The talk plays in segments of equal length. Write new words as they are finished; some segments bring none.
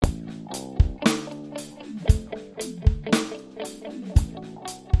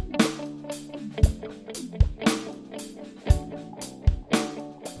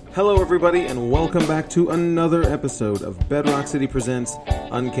Hello, everybody, and welcome back to another episode of Bedrock City Presents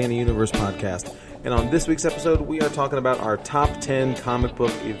Uncanny Universe Podcast. And on this week's episode, we are talking about our top 10 comic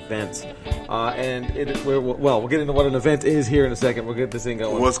book events. We'll get into what an event is here in a second. We'll get this thing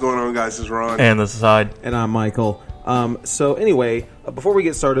going. What's going on, guys? This is Ron. And this is Hyde. And I'm Michael. So anyway, before we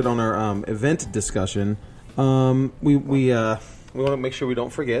get started on our event discussion, we want to make sure we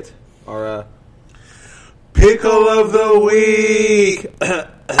don't forget our Pickle of the Week!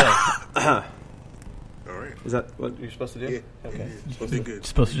 All right. Is that what you're supposed to do? Yeah. Okay. You did good.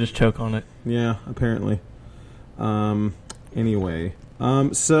 Supposed to just choke on it. Yeah, apparently. Anyway,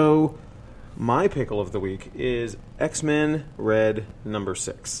 so my pickle of the week is X-Men Red number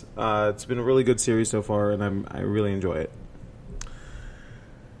 6. It's been a really good series so far, and I really enjoy it.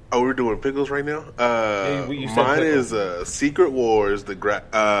 Oh, we're doing pickles right now? You said mine pickles. is Secret Wars,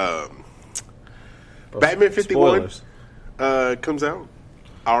 Batman 51 Spoilers. comes out.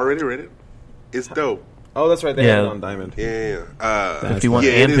 I already read it. It's dope. Oh, that's right. They have it on Diamond. Yeah. 51 yeah,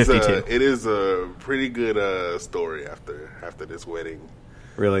 and it is 52. It is a pretty good story after this wedding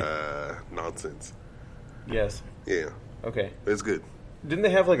Really? nonsense. Yes. Yeah. Okay. It's good. Didn't they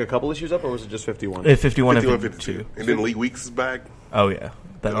have like a couple issues up, or was it just 51? 51 and 51, 52. And then Lee Weeks is back. Oh, yeah.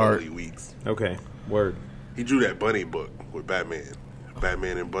 That art. Lee Weeks. Okay. Word. He drew that bunny book with Batman.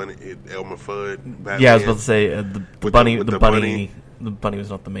 Batman and Bunny, Elmer Fudd. Batman. Yeah, I was about to say the With bunny. with The bunny was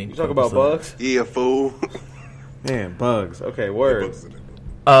not the main. You talk focus about of it. bugs? Yeah, fool. Man, bugs. Okay, word. Bugs in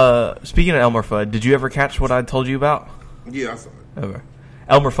it. Speaking of Elmer Fudd, did you ever catch what I told you about? Yeah, I saw it. Okay.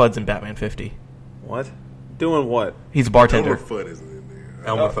 Elmer Fudd's in Batman 50. What? Doing what? He's a bartender. Elmer Fudd isn't in there.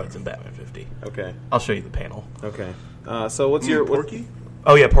 Elmer Fudd's in Batman 50. Okay. I'll show you the panel. Okay. So what's your... Porky?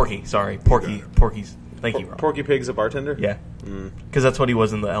 Oh, yeah, Porky. Sorry. Porky's. Thank you, Ron. Porky Pig's a bartender? Yeah. Because that's what he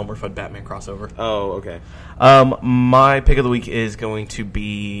was in the Elmer Fudd Batman crossover. Oh, okay. My pick of the week is going to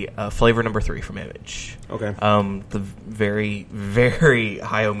be Flavor number 3 from Image. Okay. The very, very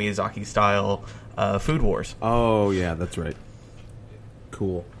Hayao Miyazaki style Food Wars. Oh, yeah, that's right.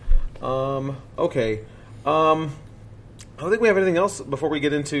 Cool. Okay. I don't think we have anything else before we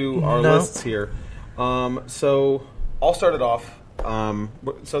get into our No. lists here. So I'll start it off.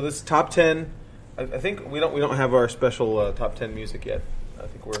 So this top 10, I think we don't have our special top 10 music yet. I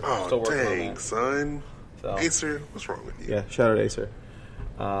think we're Oh, still working on dang, that. son. So, Acer, what's wrong with you? yeah, shout out Acer.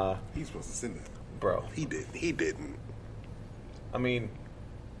 He's supposed to send that. Bro. He didn't. I mean,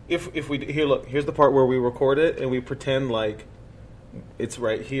 if we here, look, here's the part where we record it and we pretend like it's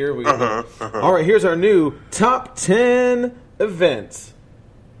right here. All right, here's our new top 10 events.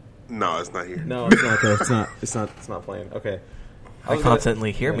 No, it's not here. No, it's not there. It's not playing. Okay. I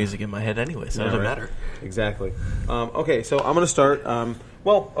constantly hear music in my head anyway, so it doesn't matter. Exactly. Okay, so I'm going to start.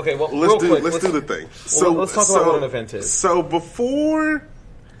 Real Let's quick, do the thing. Let's talk about what an event is. So before,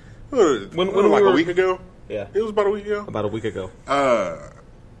 When like we were- a week ago? Yeah, It was about a week ago. about a week ago.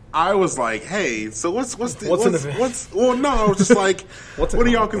 I was like, hey, so what's an event? Well, no, I was just like, What's a what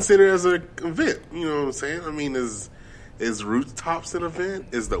do y'all comic book? consider as an event? You know what I'm saying? I mean, is Rooftops an event?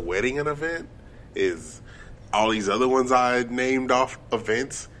 Is the wedding an event? Is all these other ones I named off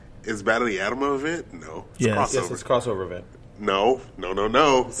events? Is Battle of the Atom an event? No. It's Yes. crossover. Yes, it's a crossover event. No.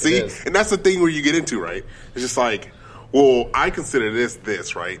 See, is. and that's the thing where you get into, right? It's just like, well, I consider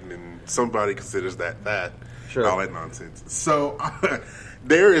this, right? And then somebody considers that. Sure. All that nonsense. So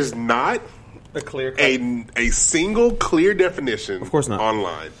there is not A clear cut. a single clear definition. Of course not.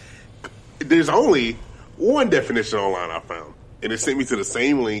 Online. There's only one definition online I found, and it sent me to the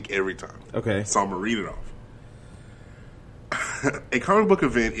same link every time. Okay. So I'm gonna read it off. A comic book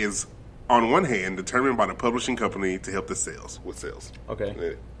event is, on one hand, determined by the publishing company to help with sales. Okay.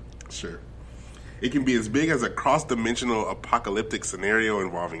 Yeah, sure. It can be as big as a cross-dimensional apocalyptic scenario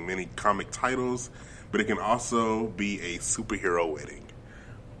involving many comic titles, but it can also be a superhero wedding.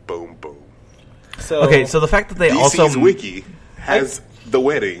 Boom, boom. So Okay, so the fact that they DC's also wiki has the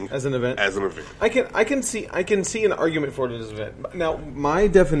wedding as an event. I I can see an argument for it as an event. Now, my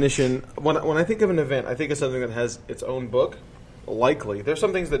definition when I think of an event, I think of something that has its own book. Likely, there's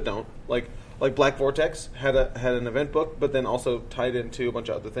some things that don't. Like Black Vortex had an event book, but then also tied into a bunch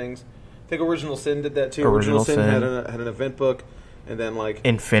of other things. I think Original Sin did that too. Original Sin. had an event book, and then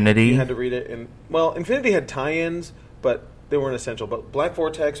Infinity. you had to read it. And Infinity had tie-ins, but they weren't essential. But Black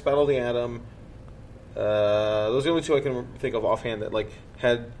Vortex, Battle of the Atom, those are the only two I can think of offhand that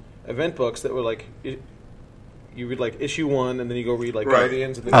had event books that were you read issue 1, and then you go read Right.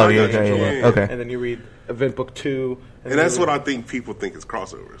 Guardians, and then Oh, you yeah, read Angela, okay. and then you read event book 2, And that's what I think people think is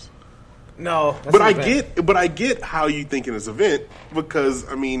crossovers. No, that's But an I event. get how you think in this event because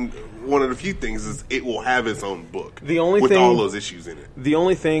I mean, one of the few things is it will have its own book. The only with thing- all those issues in it. The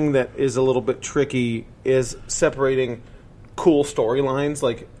only thing that is a little bit tricky is separating cool storylines,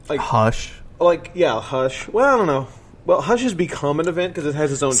 like Hush. Hush. Well, I don't know. Well, Hush has become an event because it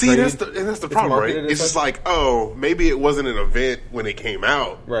has its own. See, trade. that's the It's problem, right? marketed as It's just such. like, oh, maybe it wasn't an event when it came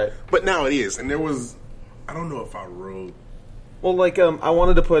out, Right. But now it is, and there was, I don't know if I wrote. Well, I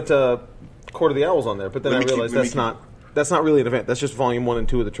wanted to put Court of the Owls on there, but then I realized that's not really an event. That's just volume 1 and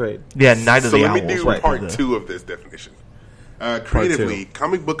 2 of the trade. Yeah, Night of So the let Owls. me do right, part the- 2 of this definition. Creatively,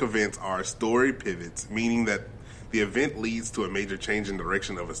 comic book events are story pivots, meaning that the event leads to a major change in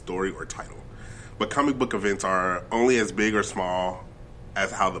direction of a story or title. But comic book events are only as big or small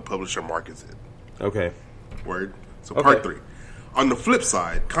as how the publisher markets it. Okay. Word. So Okay. part 3. On the flip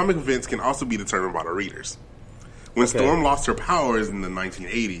side, comic events can also be determined by the readers. When Okay. Storm lost her powers in the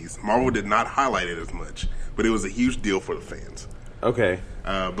 1980s, Marvel did not highlight it as much, but it was a huge deal for the fans. Okay.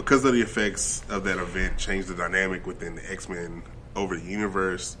 Because of the effects of that event changed the dynamic within the X-Men over the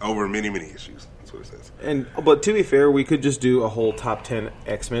universe, over many, many issues. That's what it says. But to be fair, we could just do a whole top 10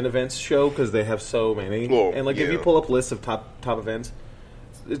 X-Men events show because they have so many. Well, and if yeah. you pull up lists of top events,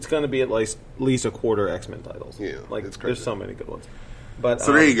 it's going to be at least a quarter X-Men titles. Yeah, like it's crazy. there's so many good ones. But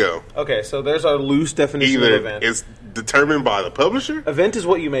So there you go. Okay, so there's our loose definition of Either event. it's determined by the publisher, Event is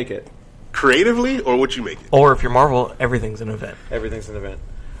what you make it. creatively, or what you make it. Or if you're Marvel, everything's an event. Everything's an event.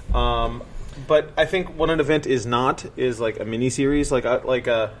 But I think what an event is not is like a miniseries, like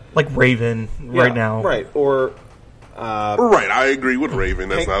a Like Raven right yeah, now. right? Or Right, I agree with Raven.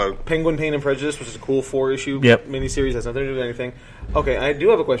 That's not a. Penguin, Pain, and Prejudice, which is a cool 4-issue Yep. miniseries. Has nothing to do with anything. Okay, I do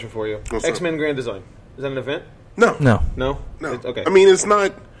have a question for you. What's up? X-Men Grand Design. Is that an event? No. No. No? No. Okay. I mean, it's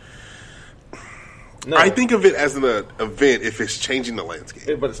not. no. I think of it as an event if it's changing the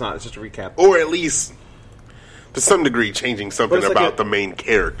landscape. But it's not. It's just a recap. Or at least, to some degree, changing something it's like about a- the main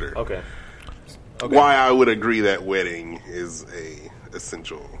character. Okay. Okay. Why I would agree that Wedding is a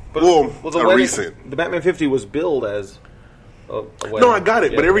essential. But, well, the a wedding- recent. The Batman 50 was billed as a wedding. No, I got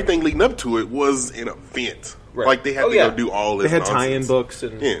it, Yeah, but right. everything leading up to it was an event. Right. Like they had Oh, to yeah. go do all They this. had tie-in nonsense. books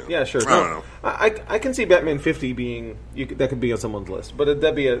and Yeah. sure. I don't know. I can see Batman 50 being that could be on someone's list, but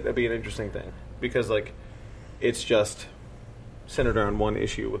that'd be an interesting thing because like it's just centered around one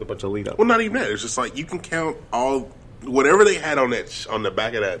issue with a bunch of lead up. Well, not even that. It's just like you can count all whatever they had on that on the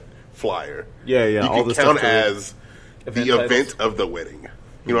back of that flyer. Yeah, You all can the count stuff for as event the titles. event of the wedding.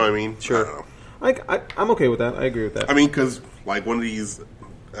 You know what I mean? I Sure. don't know. I'm okay with that. I agree with that. I mean, because like one of these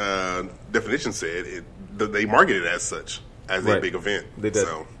definitions said, they marketed it as such as a Right. big event. They did.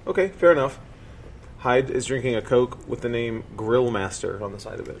 So, Okay, fair enough. Hyde is drinking a Coke with the name Grill Master on the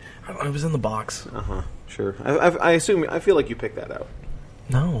side of it. I was in the box. Sure. I assume. I feel like you picked that out.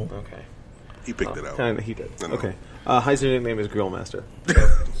 No. Okay. he picked it out. Kind of. He did. I know. Okay. Hyde's nickname is Grill Master.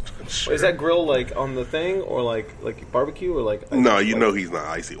 Sure. Is that grill like on the thing or like barbecue or like? No, you know he's not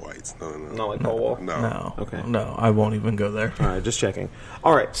Icy Whites. No. Not like Paul Wall. No. No. Okay. No, I won't even go there. All right, just checking.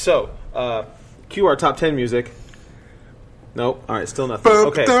 All right, so cue our top 10 music. Nope. All right, still nothing.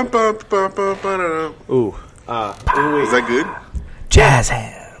 Okay. Ooh. Is that good? Jazz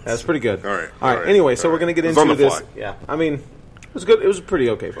hands. That's pretty good. All right, All all right. right, Anyway, so all we're gonna right. get It was into on the this. fly. Yeah. I mean, it was good. It was pretty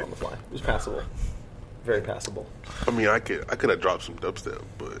okay for on the fly. It was passable. Very passable. I mean, I could have dropped some dubstep,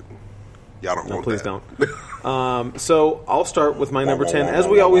 but y'all don't No, want please that. don't. So I'll start with my number 10, as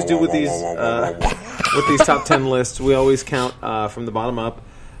we always do with these top 10 lists. We always count from the bottom up,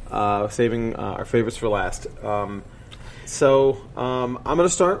 saving our favorites for last. I'm going to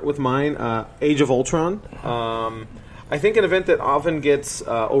start with mine, Age of Ultron. I think an event that often gets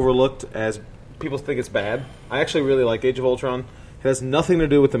overlooked as people think it's bad. I actually really like Age of Ultron. It has nothing to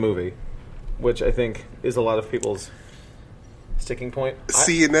do with the movie, which I think is a lot of people's sticking point.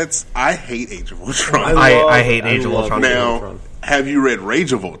 See, and I hate Age of Ultron. I hate Age of love Ultron. Age of Now, Ultron. have you read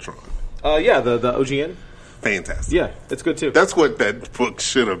Rage of Ultron? Yeah, the OGN. Fantastic. Yeah, it's good too. That's what that book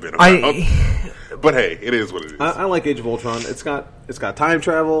should have been about. But hey, it is what it is. I like Age of Ultron. It's got time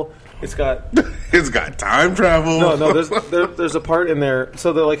travel. It's got It's got time travel. no. There's a part in there.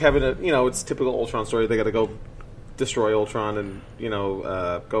 So they're like having it's typical Ultron story. They got to go destroy Ultron and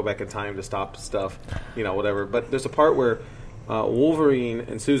go back in time to stop stuff. Whatever. But there's a part where Wolverine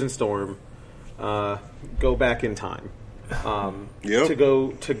and Susan Storm go back in time. Yep. To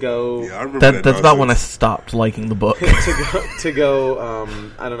go. Yeah, I remember That's about when I nonsense. stopped liking the book. to go.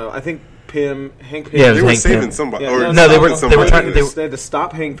 I don't know. I think Hank Pym. Yeah, it They was were Hank saving Pym. somebody. Yeah, or No, they were- stopping they were somebody. trying- They had to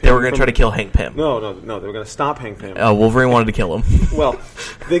stop Hank Pym. They were going to from- try to kill Hank Pym. No, they were going to stop Hank Pym. Wolverine wanted to kill him. Well,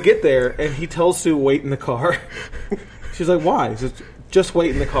 they get there, and he tells Sue, wait in the car. She's like, why? He says, Just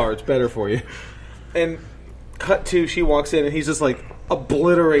wait in the car. It's better for you. And cut to, she walks in, and he's just like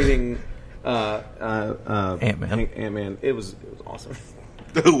obliterating Ant-Man. Ant-Man. It was awesome.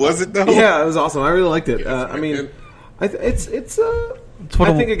 Was it though? Yeah, it was awesome. I really liked it. Yes, I mean, man. I what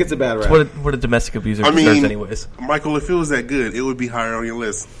I a- think it gets a bad It's rap. what a domestic abuser I deserves mean, anyways. Michael, if it was that good, it would be higher on your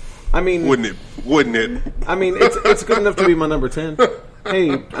list, I mean, wouldn't it? Wouldn't it? I mean, it's good enough to be my number 10.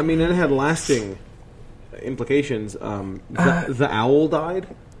 Hey, I mean, it had lasting implications. The owl died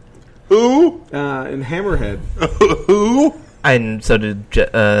Who? in Hammerhead. Who? And so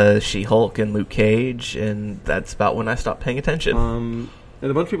did She-Hulk and Luke Cage, and that's about when I stopped paying attention And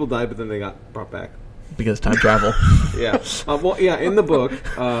a bunch of people died, but then they got brought back. because time travel. Yeah. Well, yeah. In the book,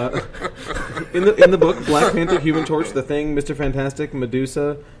 in the book, Black Panther, Human Torch, The Thing, Mr. Fantastic,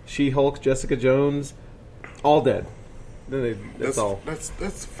 Medusa, She-Hulk, Jessica Jones, all dead. Then that's all.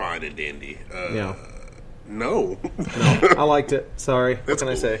 That's fine and dandy. Yeah. No. No, I liked it. Sorry. What can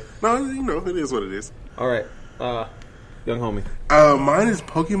I cool. say? No, it is what it is. All right, young homie. Mine is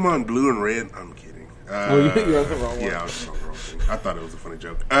Pokemon Blue and Red. I'm kidding. You're on the wrong one. Yeah, I was on the wrong thing. I thought it was a funny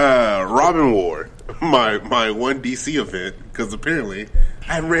joke. Robin War, my one DC event, because apparently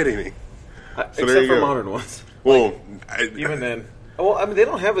I haven't read any. So Except there you for go. modern ones. Well, Even then. Well, I mean, they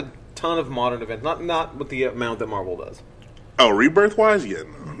don't have a ton of modern events. Not with the amount that Marvel does. Oh, Rebirth wise, yeah,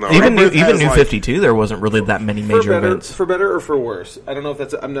 no. even Rebirth New has, like- 52, there wasn't really that many major events. For better or for worse. I don't know if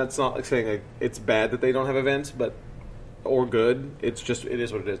that's. I'm not like saying like it's bad that they don't have events, but or good. It's just it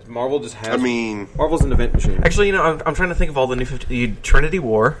is what it is. Marvel just has. I mean, Marvel's an event machine. Actually, I'm trying to think of all the New 50. Trinity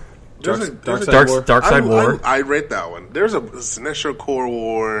War, there's a Dark Side War. I read that one. There's a Sinestro Corps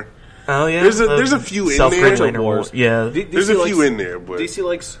War. Oh yeah, There's a few in there. Self-Grid War. Yeah, There's a few in there, but DC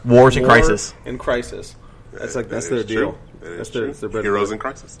likes Wars and Crisis. And Crisis. That's like that's that their is deal. true. That That's is their, true. it's their bread and Heroes butter. in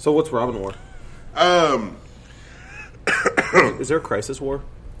Crisis. So what's Robin War? Is there a Crisis War?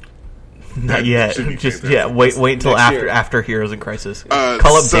 not yet. should be Just fantastic. wait until Next year. after Heroes and Crisis. Uh,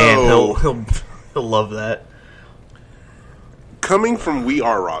 Call up so- Dan. He'll love that. Coming from We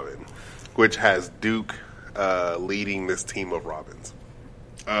Are Robin, which has Duke leading this team of Robins.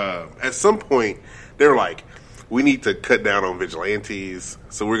 At some point, they're like, we need to cut down on vigilantes,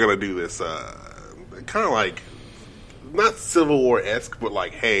 so we're going to do this kind of like, not Civil War-esque, but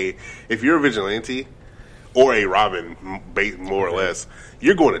like, hey, if you're a vigilante or a Robin, more or less,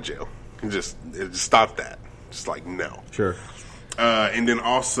 you're going to jail. Just stop that. Just like, no. Sure. And then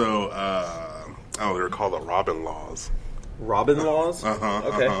also, they're called the Robin Laws. Robin Laws?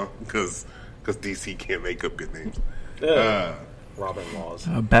 Okay. Because DC can't make up good names. Robin Laws.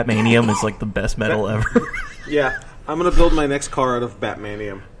 Batmanium is like the best metal ever. Yeah. I'm going to build my next car out of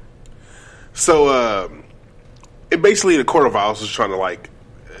Batmanium. So, it basically, the Court of Owls was trying to, like,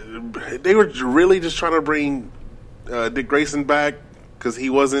 they were really just trying to bring Dick Grayson back because he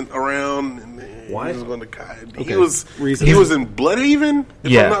wasn't around. And Why? He was going to. Okay. He was Reason. he was in Bloodhaven,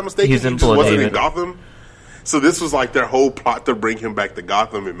 if Yeah, I'm not mistaken. he's in he just wasn't in Bloodhaven. Gotham. So this was like their whole plot to bring him back to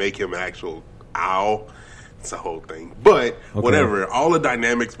Gotham and make him an actual owl. It's a whole thing. But whatever, all the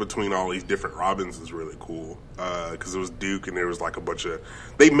dynamics between all these different Robins is really cool. Because it was Duke and there was like a bunch of.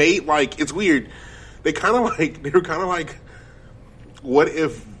 They made like, it's weird. They were kind of like, what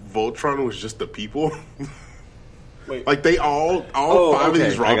if Voltron was just the people? Wait. Like they all Oh, five okay, of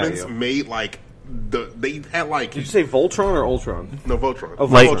these I got Robins you. made like they had like Did you say Voltron or Ultron? no Voltron. Oh,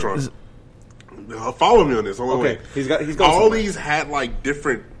 Like- Voltron. Follow me on this. Hold on, Okay. wait. He's got all somewhere. these had like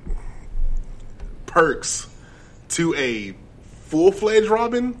different perks to a full-fledged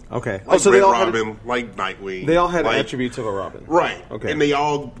Robin. Okay. Like so Red they all had Robin, like Nightwing. they all had like, attributes of a Robin. right? Okay. and they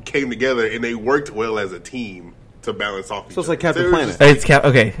all came together and they worked well as a team to balance off. So each it's like other. Captain They were Planet. just- It's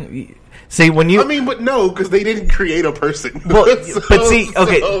okay. See when you I mean, but no, because they didn't create a person. Well, but see,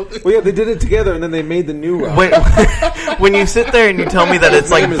 okay. Well, yeah, they did it together, and then they made the new Robin. when you sit there and you tell me that it's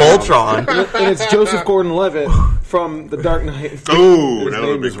like Voltron, And it's Joseph Gordon-Levitt from The Dark Knight. Oh, His that name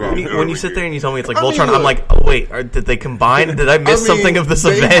would be is cool. Robin. when you, That when would you be sit good. there and you tell me it's like I mean, Voltron, I'm look. like, oh wait, did they combine? Did I miss something of this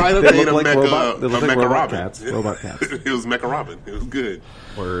they might event? have They made look a like Mecha, robot- they look a like Mecha robot Robin. cats. Robot cats. It was Mecha Robin. It was good.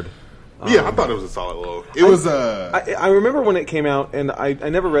 Word. Yeah, I thought it was a solid little. It was I remember when it came out, and I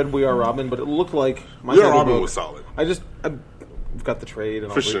never read We Are Robin, but it looked like my We Are type of Robin book. was solid. I've got the trade,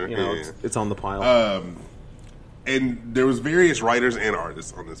 and For all sure, you know, yeah. it's on the pile. And there was various writers and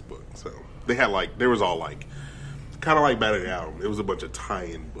artists on this book, so they had like there was all like kind of like Battle Album. It was a bunch of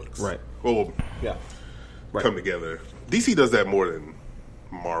tie-in books, Right. Well, Yeah. Right. come together. DC does that more than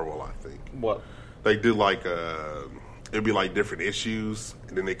Marvel, I think. What? They do like it'd be like different issues,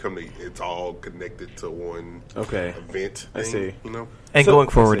 and then they come to it's all connected to one event. I see. You know, And going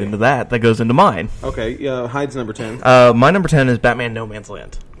forward into that goes into mine. Okay, yeah. Hyde's number 10. My number 10 is Batman: No Man's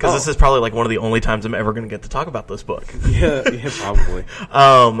Land, because this is probably like one of the only times I'm ever going to get to talk about this book. yeah, probably.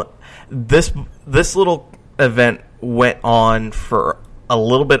 This little event went on for a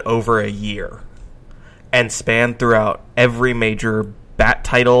little bit over a year, and spanned throughout every major Bat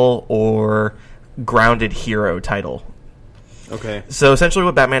title or grounded hero title. Okay. So essentially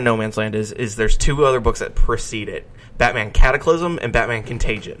what Batman No Man's Land is there's two other books that precede it. Batman Cataclysm and Batman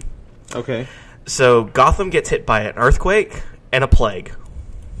Contagion. Okay. So Gotham gets hit by an earthquake and a plague.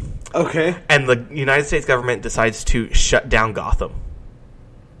 Okay. And the United States government decides to shut down Gotham.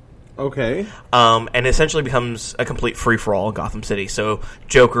 Okay. And essentially becomes a complete free-for-all in Gotham City. So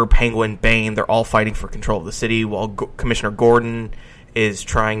Joker, Penguin, Bane, they're all fighting for control of the city, while Commissioner Gordon is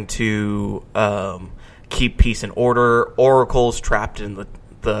trying to keep peace and order. Oracle's trapped in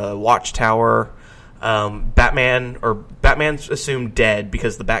the Watchtower. Batman's assumed dead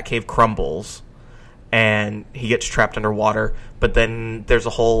because the Batcave crumbles and he gets trapped underwater. But then there's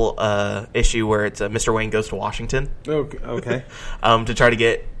a whole issue where it's Mr. Wayne goes to Washington. Okay. To try to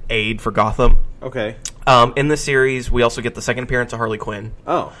get aid for Gotham. Okay. In this series, we also get the second appearance of Harley Quinn.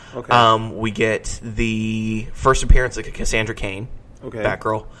 Oh, okay. We get the first appearance of Cassandra Cain,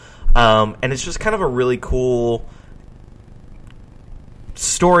 Batgirl. And it's just kind of a really cool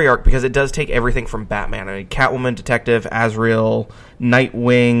story arc because it does take everything from Batman. I mean, Catwoman, Detective, Azrael,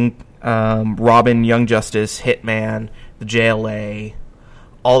 Nightwing, Robin, Young Justice, Hitman, the JLA,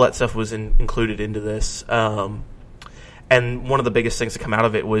 all that stuff was included into this. And one of the biggest things to come out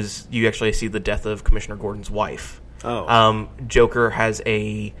of it was you actually see the death of Commissioner Gordon's wife. Oh. Joker has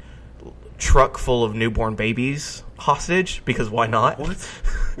a truck full of newborn babies hostage, because why not?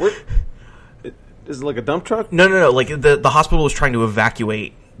 What? Is it like a dump truck? No. Like the hospital was trying to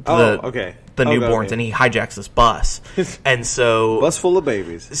evacuate the newborns, and he hijacks this bus. And so... Bus full of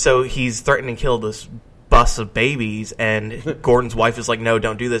babies. So he's threatening to kill this bus of babies, and Gordon's wife is like, no,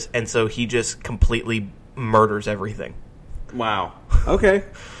 don't do this. And so he just completely murders everything. Wow. Okay.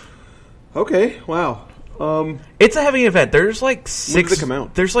 Wow. It's a heavy event. There's like six. When did it come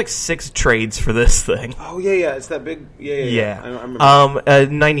out? There's like 6 trades for this thing. Oh yeah. It's that big. Yeah. I remember.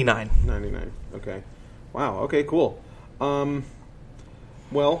 99. 99. Okay. Wow. Okay. Cool.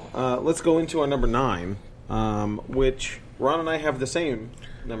 Well, let's go into our number 9, which Ron and I have the same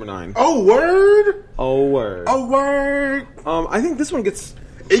number 9. Oh word! Oh word! Oh word! I think this one gets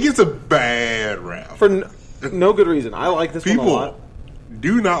a bad rap for no good reason. I like this one a lot.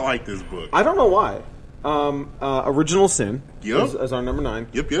 Do not like this book. I don't know why. Original Sin as our number 9.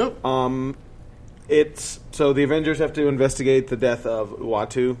 Yep. It's so the Avengers have to investigate the death of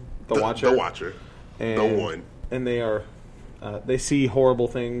Uatu, the Watcher. The Watcher. And, the one. And they are they see horrible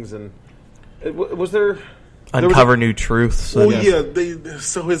things, and was there uncover new truths. So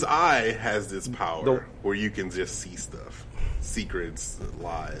his eye has this power where you can just see stuff. Secrets,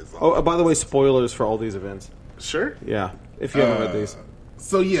 lies. By the way, spoilers for all these events. Sure. Yeah, if you haven't read these.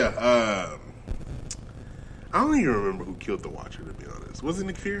 So I don't even remember who killed the Watcher, to be honest. Was it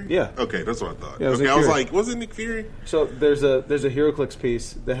Nick Fury? Yeah. Okay, that's what I thought. Yeah, I was like, was it Nick Fury? So there's a HeroClix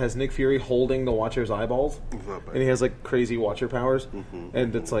piece that has Nick Fury holding the Watcher's eyeballs, and he has like crazy Watcher powers,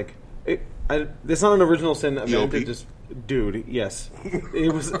 and it's like it's not an Original Sin event. It just, dude, yes,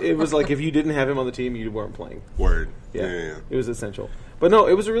 it was like if you didn't have him on the team, you weren't playing. Word. Yeah. It was essential. But no,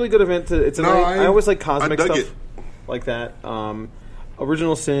 it was a really good event. I always like cosmic stuff like that.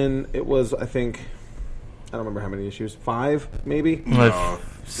 Original Sin, it was, I think, I don't remember how many issues. 5, maybe? No,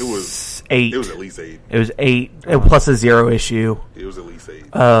 it was 8. It was at least 8. It was 8 plus a 0 issue. It was at least 8.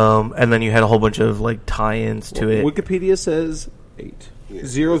 And then you had a whole bunch of like tie-ins to it. Wikipedia says 8. Yeah,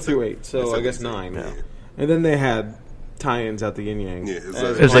 0 through 8, so I guess 9. Yeah. And then they had tie-ins at the yin yang. Yeah,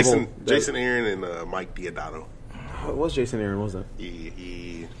 it was Jason Aaron and Mike Diodato. Oh, it was Jason Aaron, wasn't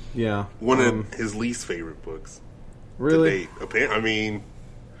it? Yeah. One of his least favorite books. Really? To date. I mean,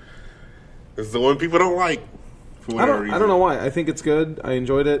 it's the one people don't like. For whatever reason. I don't know why. I think it's good. I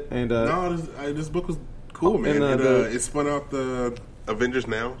enjoyed it, and this book was cool, man. It spun out the Avengers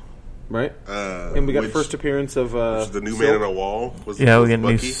Now, right? And we got first appearance of the new Man on the Wall. We got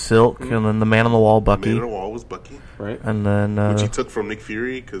new Silk, and then the Man on the Wall, Bucky. The Man on the Wall was Bucky, right? And then which he took from Nick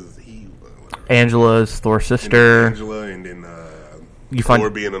Fury because he Angela's Thor's sister. And then Thor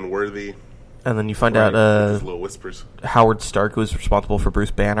being unworthy. And then you find out his little whispers. Howard Stark was responsible for Bruce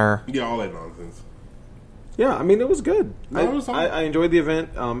Banner. Yeah, all that nonsense. Yeah, I mean it was good. No, it was I enjoyed the event.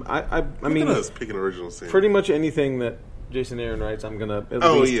 I mean, us picking Original Sin. Pretty much anything that Jason Aaron writes, I'm gonna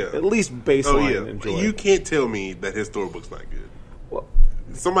at least baseline enjoy. You can't tell me that his storybook's not good. Well,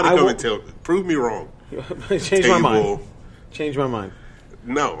 somebody and prove me wrong. Change my mind. Change my mind.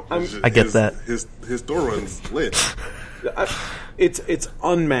 No, I get that his story run's lit. It's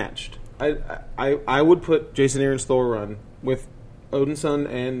unmatched. I would put Jason Aaron's Thor run with Odinson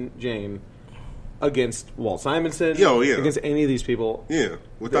and Jane against Walt Simonson. Against any of these people. Yeah,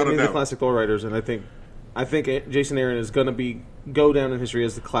 without any a of doubt. the classic Thor writers, and I think Jason Aaron is going to go down in history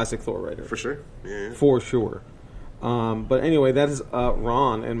as the classic Thor writer for sure. Yeah, for sure. But anyway, that is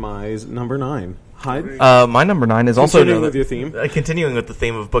Ron and Mai's number 9. Hyde? My number 9 is also continuing with your theme. Continuing with the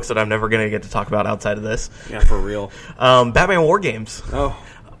theme of books that I'm never going to get to talk about outside of this. Yeah, for real. Batman War Games. Oh,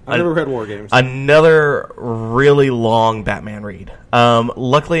 I've never read War Games. Another really long Batman read.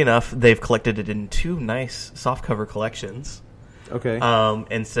 Luckily enough, they've collected it in 2 nice softcover collections. Okay.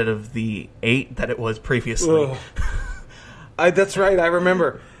 Instead of the 8 that it was previously. That's right. I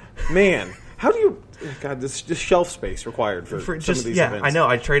remember. Man, how do you? God, this shelf space required for some of these events. I know.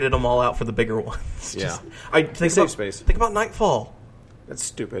 I traded them all out for the bigger ones. Yeah, I think save space. Think about Nightfall. That's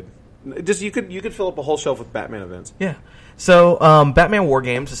stupid. Just you could fill up a whole shelf with Batman events. Yeah. So, Batman War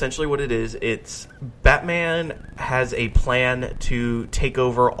Games, essentially what it is, it's Batman has a plan to take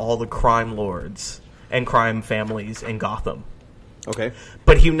over all the crime lords and crime families in Gotham. Okay.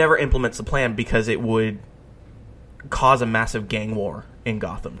 But he never implements the plan because it would cause a massive gang war in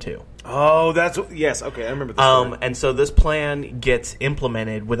Gotham, too. Oh, yes, okay, I remember this. And so this plan gets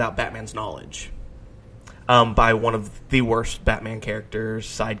implemented without Batman's knowledge. By one of the worst Batman characters,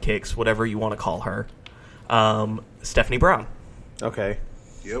 sidekicks, whatever you want to call her. Stephanie Brown. Okay.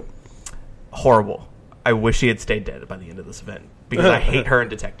 Yep. Horrible. I wish she had stayed dead by the end of this event because I hate her in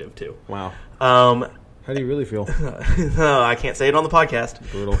Detective too. Wow. How do you really feel? No, I can't say it on the podcast.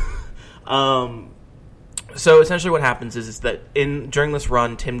 Brutal. So essentially, what happens is that during this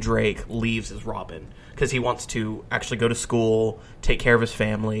run, Tim Drake leaves as Robin because he wants to actually go to school, take care of his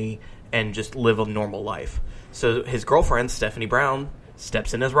family, and just live a normal life. So his girlfriend Stephanie Brown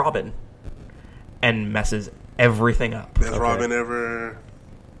steps in as Robin and messes everything up. Best Robin ever.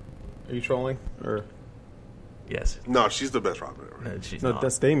 Are you trolling? Or yes? No, she's the best Robin ever. No, she's no, not.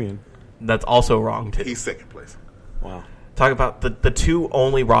 That's Damian. That's also wrong too. He's second place. Wow. Talk about the 2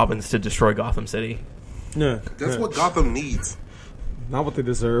 only Robins to destroy Gotham City. Yeah, that's what Gotham needs. Not what they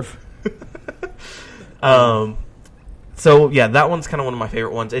deserve. So yeah, that one's kind of one of my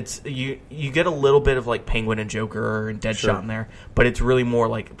favorite ones. It's you get a little bit of like Penguin and Joker and Deadshot in there, but it's really more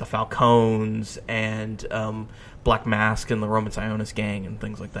like the Falcones and Black Mask and the Roman Sionis gang and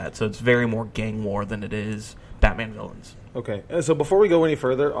things like that. So it's very more gang war than it is Batman villains. Okay, so before we go any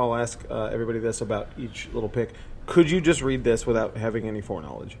further, I'll ask everybody this about each little pick. Could you just read this without having any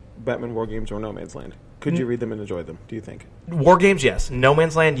foreknowledge? Batman War Games or No Man's Land? Could you read them and enjoy them, do you think? War Games, yes. No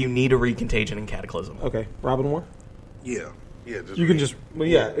Man's Land, you need to read Contagion and Cataclysm. Okay. Robin War? Yeah. You can just... Well,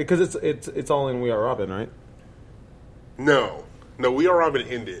 yeah, because it's all in We Are Robin, right? No, We Are Robin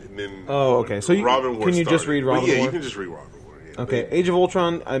ended, and then... Oh, okay. So Robin War can you started. just read Robin War? Yeah, you can just read Robin War. Yeah. Okay. Age of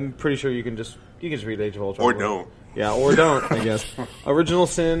Ultron, I'm pretty sure you can just read Age of Ultron. Or don't. Yeah, or don't, I guess. Original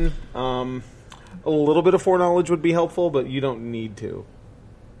Sin, a little bit of foreknowledge would be helpful, but you don't need to.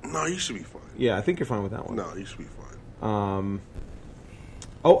 No, you should be fine. Yeah, I think you're fine with that one. No, you should be fine.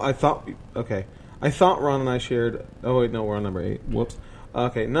 I thought Ron and I shared... Oh, wait, no, we're on number 8. Whoops.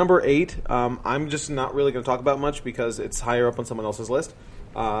 Okay, number 8, I'm just not really going to talk about much because it's higher up on someone else's list.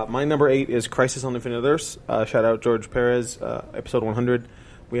 My number 8 is Crisis on Infinite Earths. Shout out George Perez, episode 100.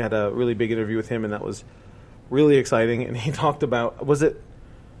 We had a really big interview with him, and that was really exciting. And he talked about... Was it...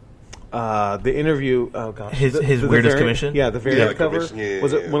 the interview... Oh, gosh. His weirdest variant, commission? Yeah, the variant cover. Yeah,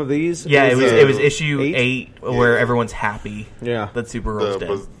 was it one of these? Yeah, it was issue 8 where Yeah. everyone's happy. Yeah. That Supergirl's dead.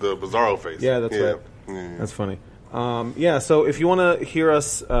 The Bizarro face. Yeah, that's right. Yeah. That's funny. So if you want to hear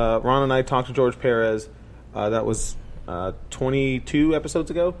us, Ron and I talked to George Perez. That was 22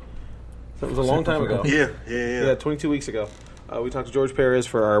 episodes ago. So it was a long time ago. Yeah, 22 weeks ago. We talked to George Perez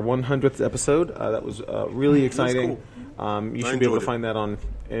for our 100th episode. That was really exciting. Cool. You should be able to find that on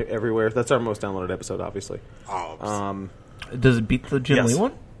everywhere. That's our most downloaded episode, obviously. Does it beat the Jim Lee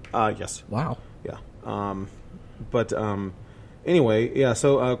one? Yes. Wow. Yeah. Anyway, yeah,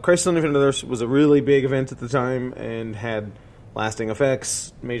 so Crisis on Infinite Earths was a really big event at the time and had lasting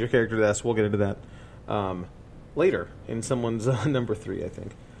effects, major character deaths. We'll get into that later in someone's number 3, I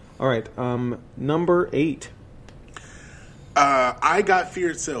think. All right, number 8. I Got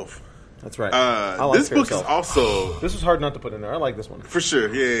Fear Itself. That's right. This book is also... This was hard not to put in there. I like this one. For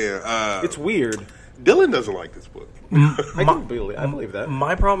sure, yeah. It's weird. Dylan doesn't like this book. I believe that.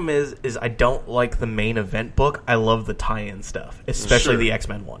 My problem is I don't like the main event book. I love the tie-in stuff, especially Sure. the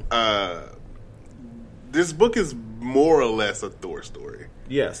X-Men one. This book is more or less a Thor story.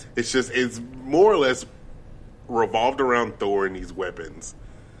 Yes. It's more or less revolved around Thor and these weapons.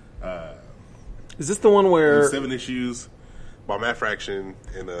 Is this the one where... 7 issues by Matt Fraction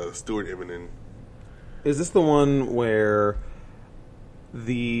and Stuart Eminem. Is this the one where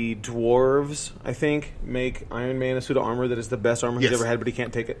the dwarves, I think, make Iron Man a suit of armor that is the best armor he's Yes. ever had, but he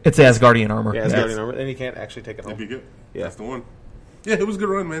can't take it? It's Asgardian armor. Yeah, Asgardian armor, and he can't actually take it home. That'd be good. Yeah. That's the one. Yeah, it was a good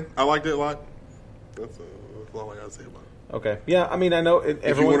run, man. I liked it a lot. That's all I gotta say about it. Okay. Yeah, I mean, I know wanna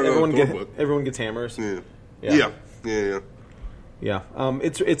know the Thor book. everyone gets hammers. Yeah. Yeah.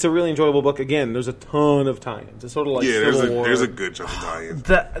 It's a really enjoyable book. Again, there's a ton of tie-ins. It's sort of like Civil War. There's a good chunk of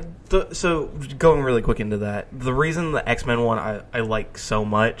tie-ins. So going really quick into that, the reason the X-Men one I like so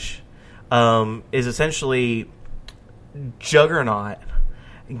much is essentially Juggernaut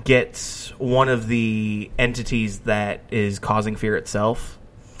gets one of the entities that is causing fear itself,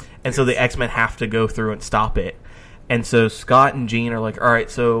 and so the X-Men have to go through and stop it. And so Scott and Jean are like, all right,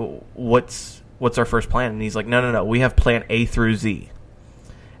 so what's our first plan? And he's like, no, we have plan A through Z.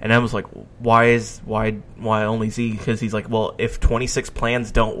 And I was like, why only Z? Because he's like, well, if 26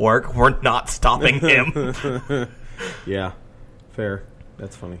 plans don't work, we're not stopping him. Yeah, fair.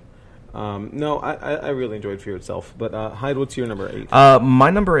 That's funny. No, I really enjoyed Fear Itself. But Hyde, what's your number 8? My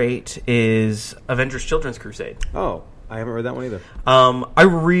number 8 is Avengers Children's Crusade. Oh, I haven't read that one either. I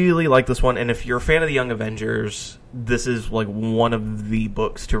really like this one, and if you're a fan of the Young Avengers, this is like one of the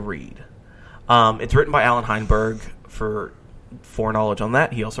books to read. It's written by Alan Heinberg. For foreknowledge on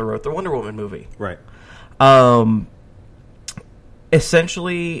that, he also wrote the Wonder Woman movie. Right.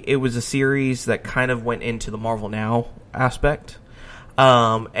 Essentially, it was a series that kind of went into the Marvel Now aspect,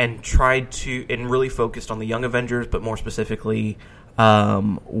 and tried to, and really focused on the Young Avengers, but more specifically,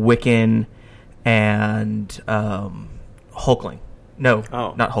 Wiccan and Hulkling. No,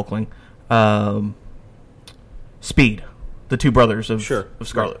 not Hulkling. Speed, the two brothers of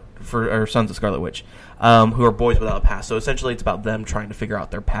Scarlet, or sons of Scarlet Witch, who are boys without a past. So essentially, it's about them trying to figure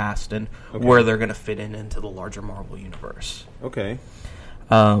out their past and where they're going to fit into the larger Marvel universe. Okay.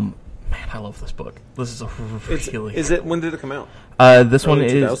 Man, I love this book. This is a really... When did it come out? This one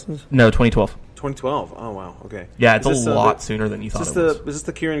is... 2000s? No, 2012. 2012. Oh, wow. Okay. Yeah, it's a lot sooner than you thought it was. Is this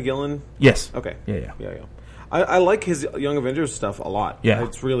the Kieran Gillen? Yes. Okay. Yeah. I like his Young Avengers stuff a lot. Yeah.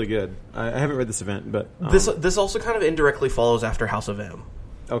 It's really good. I haven't read this event, but... This also kind of indirectly follows after House of M.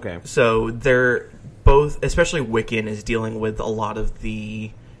 Okay. So they're both... Especially Wiccan is dealing with a lot of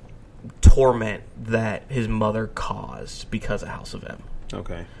the torment that his mother caused because of House of M.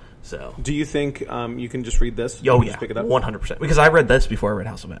 Okay. So... Do you think you can just read this? Oh, yeah. Just pick it up? 100%. Because I read this before I read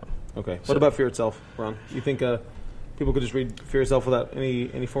House of M. Okay. What about Fear Itself, Ron? You think people could just read Fear Itself without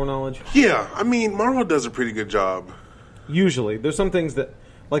any foreknowledge? Yeah, I mean, Marvel does a pretty good job. Usually. There's some things that...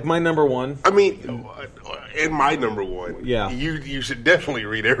 Like my number 1... I mean, in my number 1, yeah, you should definitely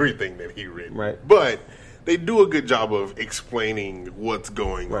read everything that he written. Right. But they do a good job of explaining what's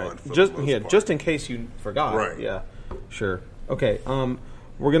going on. For the most part. Just in case you forgot. Right. Yeah. Sure. Okay.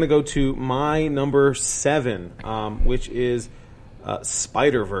 We're gonna go to my number 7, which is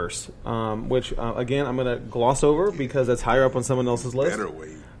Spider-Verse, which again I'm gonna gloss over because that's higher up on someone else's list. Better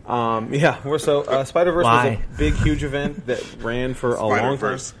wait. Spider-Verse was a big, huge event that ran for a long time.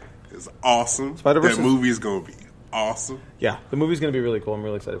 Spider-Verse is awesome. Spider-Verse that movie is going to be awesome. Yeah, the movie's going to be really cool. I'm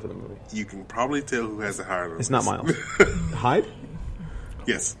really excited for the movie. You can probably tell who has a higher number. It's not Miles. Hyde?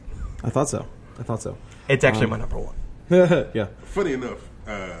 Yes. I thought so. It's actually my number 1. Yeah. Funny enough,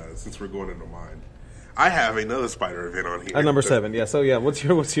 since we're going into mine, I have another Spider event on here. At number 7, yeah. So yeah, what's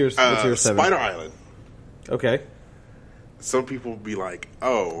your 7? Spider Island. Okay. Some people be like,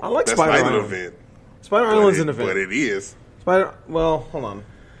 "Oh, I like that's Spider not an Island. event." Spider Island's an event, but it is. Well, hold on.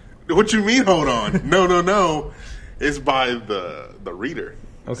 What you mean? Hold on. No. It's by the reader,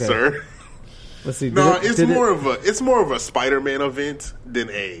 sir. Let's see. It's more of a Spider-Man event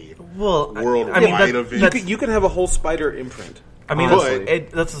than a worldwide event. You can have a whole Spider imprint. I mean,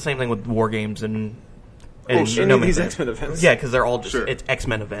 that's the same thing with War Games and these X-Men events. Yeah, because they're all just it's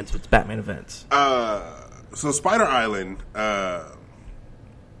X-Men events, it's Batman events. So Spider Island,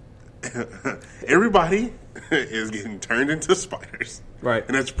 everybody is getting turned into spiders, right?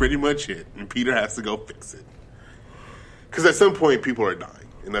 And that's pretty much it. And Peter has to go fix it because at some point people are dying,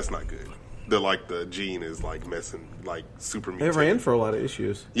 and that's not good. The gene is messing, super mutated. It ran for a lot of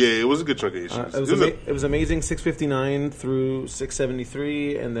issues. Yeah, it was a good chunk of issues. It was amazing 659 through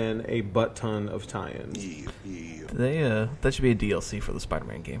 673, and then a butt ton of tie-ins. Yeah. That should be a DLC for the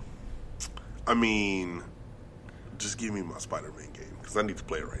Spider-Man game. I mean, just give me my Spider-Man game because I need to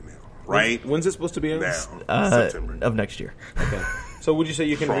play it right now. Right When's it supposed to be out? now, September. Of next year. Okay. So would you say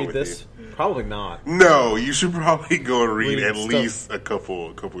you can What's wrong read with this? Probably not. No, you should probably go and read Read at stuff. least a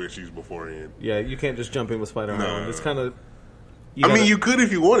couple issues beforehand. Yeah, you can't just jump in with Spider-Man. No. It's kind of. I mean, you could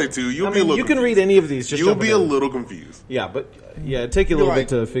if you wanted to. You'll be a little. you can confused. read any of these. Just You'll jump be a in. little confused. Yeah, but it'd take you a You're little like,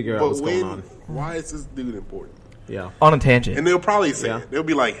 bit to figure out but what's going on. Why is this dude important? Yeah. On a tangent. And they'll probably say Yeah. it. They'll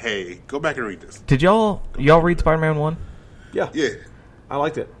be like, "Hey, go back and read this." Did y'all read Spider-Man 1? Yeah. Yeah, I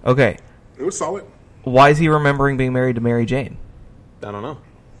liked it. Okay. it was solid. Why is he remembering being married to Mary Jane? I don't know.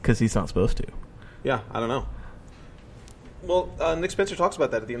 Because he's not supposed to. Yeah, I don't know. Well, Nick Spencer talks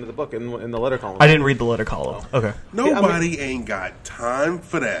about that at the end of the book in the letter column. I didn't read the letter column. Okay. Nobody ain't got time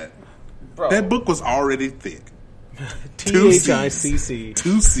for that. Bro. That book was already thick. THICC.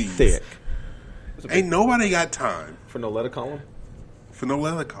 2 C's. Thick. Ain't nobody got time For no letter column? for no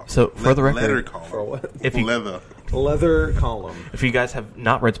leather column. So, for the record- leather column. For what? If you- leather. Leather column. If you guys have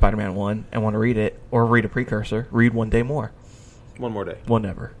not read Spider-Man 1 and want to read it, or read a precursor, read One Day More. One more day. One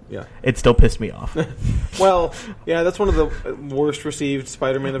never. Yeah. It still pissed me off. Well, yeah, that's one of the worst received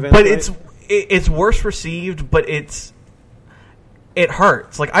Spider-Man events. But right? it's worse received, but it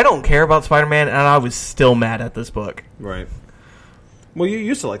hurts. Like, I don't care about Spider-Man, and I was still mad at this book. Right. Well, you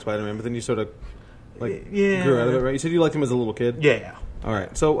used to like Spider-Man, but then you sort of Yeah. grew out of it, right? You said you liked him as a little kid. Yeah. All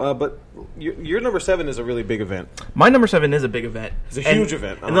right. So, but your number 7 is a really big event. My number 7 is a big event. It's a huge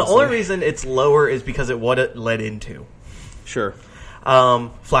event, And the honestly. only reason it's lower is because of what it led into. Sure.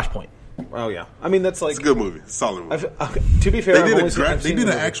 Flashpoint. Oh yeah. I mean, that's like It's a good movie. Solid movie. to be fair, They I've did only a seen- I've they seen did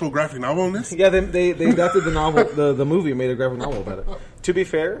the an movie. actual graphic novel on this. Yeah, they adapted the novel, the movie, and made a graphic novel about it. To be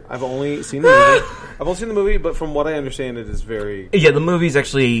fair, I've only seen the movie. I've only seen the movie, but from what I understand, it is very. Yeah, the movie's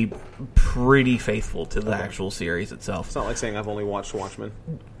actually pretty faithful to the actual series itself. It's not like saying I've only watched Watchmen.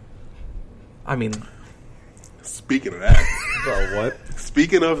 I mean, Speaking of that, Bro, what?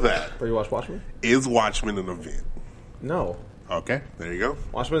 speaking of that, Or you watched Watchmen? is Watchmen an event? No, Okay, there you go.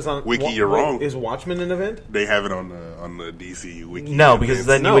 Watchmen's not. Wiki, you're wrong. Is Watchmen an event? They have it on the DC wiki. no, because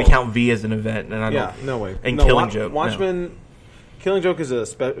then No. you would count V as an event, and I don't. Yeah, no way. And No, Killing Joke. no. Watchmen. Killing Joke is a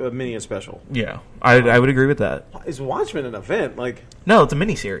mini and special. Yeah, I would agree with that. Is Watchmen an event? Like, No, it's a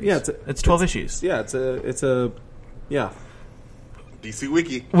miniseries. Yeah, it's 12 issues. yeah, it's a, yeah. DC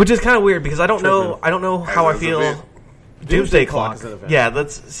wiki. Which is kind of weird because I don't know how I As an feel. event. Doomsday Clock Clock. is an event. Yeah,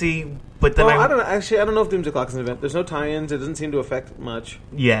 let's see. But then Well, I don't know. Actually, I don't know if Doomsday Clock is an event. There's no tie-ins. It doesn't seem to affect much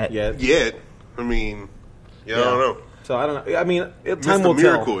yet. yet. Yet, I mean, I don't know. So I don't know. I mean, time will Mr.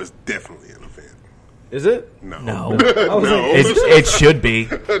 Miracle tell. is definitely an event. Is it? No, No, I was like, no, it should be.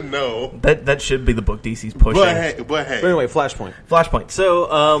 no. That should be the book DC's pushing. But hey, But anyway, Flashpoint. Flashpoint.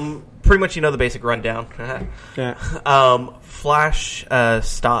 So, pretty much you know the basic rundown. Yeah. Flash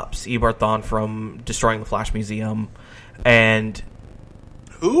stops Eobard Thawne from destroying the Flash Museum, and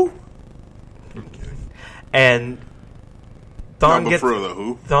who? Thawne Not gets before the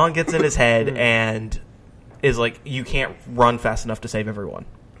who? Thawne gets in his head and is like, you can't run fast enough to save everyone.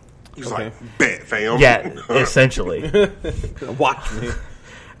 He's Okay. like, bet, fam. Yeah, essentially. Watch me.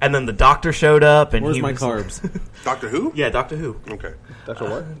 And then the doctor showed up, and Where's he my was carbs? Doctor Who? Yeah, Doctor Who. Okay. That's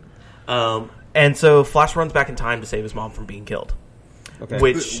what? And so Flash runs back in time to save his mom from being killed. Okay.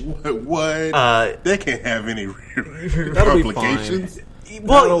 Which, What? They can't have any That'll be complications.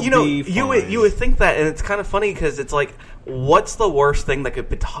 well, That'll you know, be you would think that, and it's kind of funny because it's like, what's the worst thing that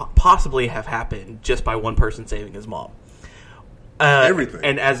could possibly have happened just by one person saving his mom? Everything.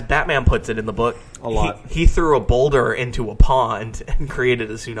 And as Batman puts it in the book, A lot. He threw a boulder into a pond and created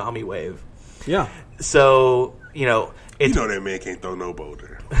a tsunami wave. Yeah. So, you know, You it's know that man can't throw no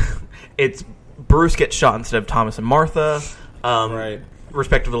boulder. it's Bruce gets shot instead of Thomas and Martha. Right.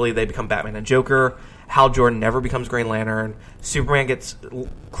 Respectively, they become Batman and Joker. Hal Jordan never becomes Green Lantern. Superman gets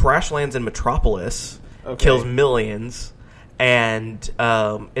crash lands in Metropolis, Okay. kills millions, and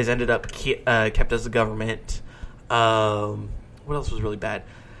is ended up kept as the government. What else was really bad?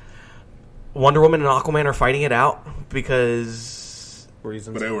 Wonder Woman and Aquaman are fighting it out because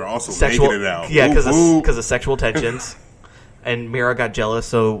Reasons. But they were also sexual, making it out. yeah, Whoop, whoop. because of sexual tensions. And Mira got jealous,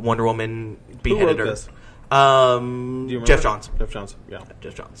 so Wonder Woman beheaded wrote her. this? Do you remember? Jeff Johns. Jeff Johns. Yeah.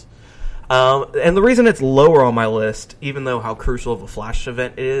 Jeff Johns. And the reason it's lower on my list, even though how crucial of a Flash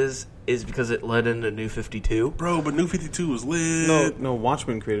event it is because it led into New 52. Bro, but New 52 was lit. No.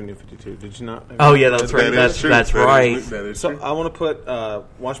 Watchmen created New 52. Did you not? Oh yeah, that's right. That is true. That's That is- right. that is So true. I want to put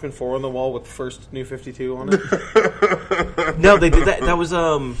Watchmen 4 on the wall with first New 52 on it. No, they did that. That was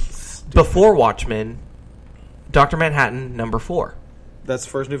before Watchmen. Dr. Manhattan number 4. That's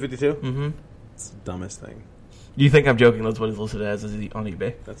first New 52. Mm-hmm. It's the dumbest thing. You think I'm joking? That's what it's listed as on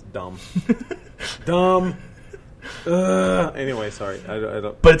eBay. That's dumb. Dumb. Anyway, sorry. I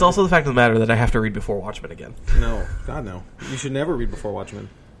don't. But it's also the fact of the matter that I have to read before Watchmen again. No, God no. You should never read before Watchmen.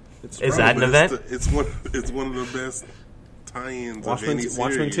 Is that an event? It's one of the best tie-ins of any series.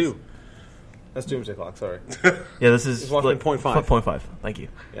 Watchmen 2. That's Doomsday Clock, sorry. Yeah, this is... It's Watchmen .5. 0.5, thank you.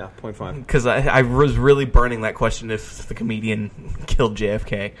 Yeah, 0.5. Because I was really burning that question if the comedian killed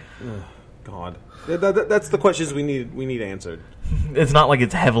JFK. God. That's the questions we need answered. It's not like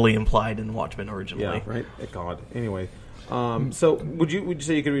it's heavily implied in Watchmen originally. Yeah, right? God. Anyway. So, would you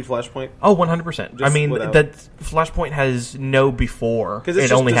say you could read Flashpoint? Oh, 100%. I mean, without... that Flashpoint has no before.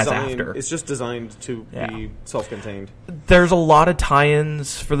 It only has after. It's just designed to be self-contained. There's a lot of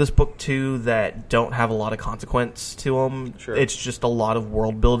tie-ins for this book, too, that don't have a lot of consequence to them. Sure. It's just a lot of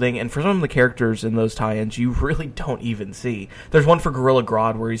world building. And for some of the characters in those tie-ins, you really don't even see. There's one for Gorilla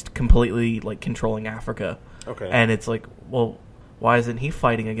Grodd where he's completely like controlling Africa. Okay. And it's like, well, why isn't he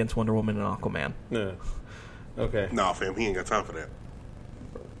fighting against Wonder Woman and Aquaman? No. Okay. Nah, fam, he ain't got time for that.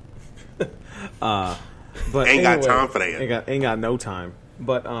 But Ain't got time for that. Ain't got no time.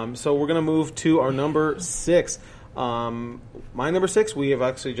 But so we're gonna move to our number 6. My number 6, we have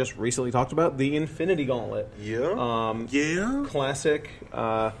actually just recently talked about the Infinity Gauntlet. Yeah. Classic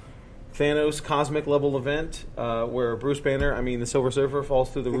Thanos cosmic level event where Bruce Banner, the Silver Surfer, falls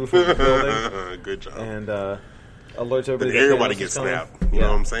through the roof of the building. Good job. And alerts everybody. But everybody gets snapped. You know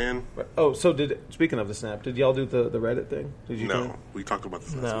what I'm saying? Oh, so speaking of the snap, did y'all do the Reddit thing? Did you? No, we talked about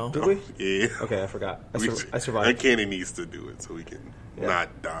this. No. Last Did week. we? Yeah. Okay, I forgot. I survived. Uncanny needs to do it so we can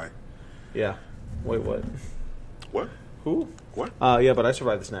not die. Yeah. Wait, what? What? Who? What? Yeah, but I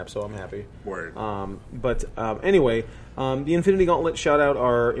survived the snap, so I'm happy. Word. But anyway, the Infinity Gauntlet. Shout out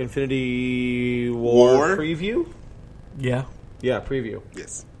our Infinity War preview. Yeah. Yeah, preview.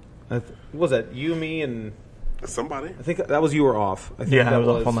 Yes. What was that? You, me, and Somebody. I think that was you were off. I think Yeah, I was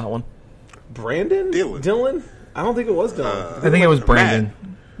off on that one. Brandon? Dylan? I don't think it was Dylan. I think it was Brandon.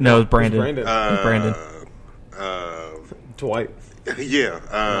 No, it was Brandon. Brandon. Brandon. Dwight. Yeah.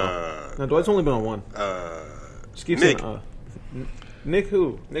 No, Dwight's only been on one. Just keep Nick. saying, Nick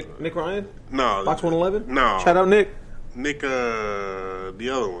who? Nick Ryan? No. Box 111? No. Shout out Nick. Nick, the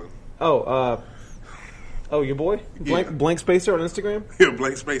other one. Oh, your boy? Yeah. Blank Spacer on Instagram? Yeah,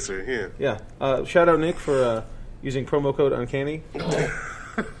 Blank Spacer, yeah. Yeah. Shout out Nick for using promo code Uncanny.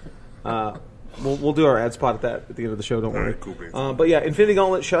 We'll do our ad spot at the end of the show, don't worry. Right, cool, man. But yeah, Infinity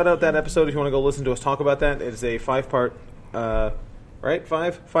Gauntlet, shout out that episode if you want to go listen to us talk about that. It's a 5-part, right?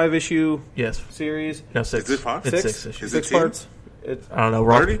 5-issue Yes. series. No, 6. Is it 5? It's 6? 6 issues. Is it 6 10? parts. I don't know.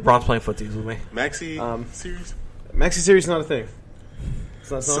 30? Ron's playing footsies with me. Maxi series? Maxi series is not a thing.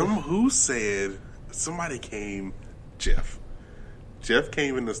 It's not Who said somebody came? Jeff. Jeff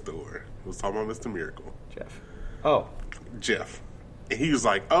came in the store. He was talking about Mr. Miracle. Jeff. Oh. Jeff. And he was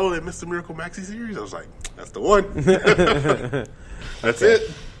like, "Oh, that Mr. Miracle Maxi series." I was like, "That's the one." That's it.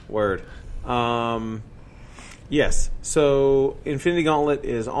 Word. Yes. So Infinity Gauntlet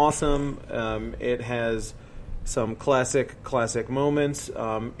is awesome. It has some classic moments.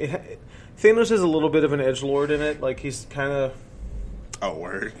 Thanos has a little bit of an edgelord in it. Like he's kind of Oh,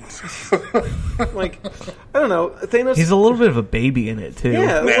 word. like I don't know. Thanos. He's a little bit of a baby in it too.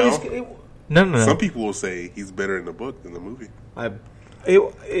 Yeah. Now- No. Some people will say he's better in the book than the movie.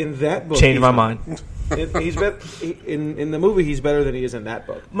 In that book, Changed he's my not. mind. He's in the movie. He's better than he is in that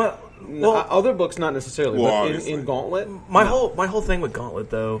book. Other books, not necessarily. Well, but obviously. in Gauntlet, My whole thing with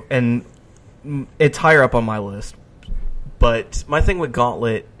Gauntlet though, and it's higher up on my list, but my thing with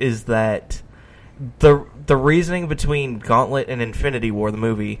Gauntlet is that the reasoning between Gauntlet and Infinity War, the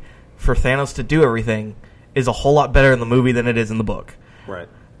movie, for Thanos to do everything is a whole lot better in the movie than it is in the book. right?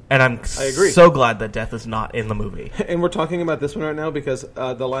 And I agree. so glad that Death is not in the movie. And we're talking about this one right now because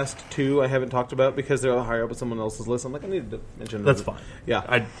the last two I haven't talked about because they're higher up on someone else's list. I'm like, I need to mention That's them. fine.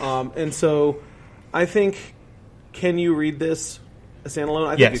 Yeah. And so I think, can you read this standalone?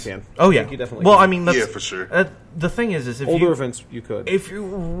 I Yes. think you can. Oh I yeah. think you definitely Well, can. I mean, that's, Yeah, for sure. The thing is if older you, events you could. if you're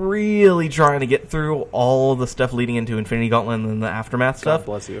really trying to get through all the stuff leading into Infinity Gauntlet and then the aftermath stuff,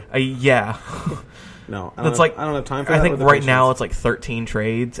 bless you. Yeah. No, That's like I don't have time for I that. think or the right now patience. it's like 13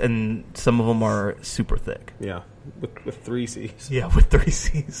 trades, and some of them are super thick. Yeah, with 3 C's. Yeah, with 3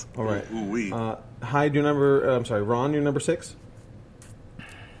 C's. All right. Ooh-wee. Hyde, your number. I'm sorry, Ron, your number 6.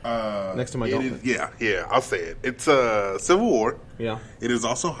 Next to my It Gauntlet. is, yeah, I'll say it. It's Civil War. Yeah. It is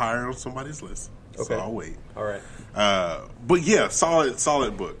also higher on somebody's list. Okay. So I'll wait. All right. But yeah,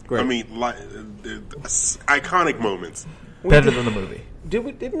 solid book. Great. I mean, iconic moments. Better than the movie.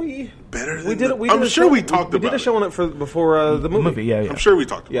 Didn't we? Better We than did. the- We I'm did a sure show- we talked We about did a it. show on it before the movie. Yeah. I'm sure we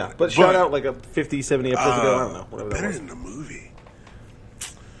talked about Yeah, it. but shout out like a 50, 70 episodes ago. I don't know. Whatever that Better was. than the movie.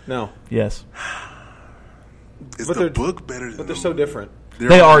 No, Yes. Is But the they're- book better than but they're the so movie? different.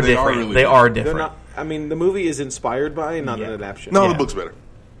 They are different. really They are They're different. not. I mean, the movie is inspired by, not Yeah. an adaptation. No, Yeah. the book's better.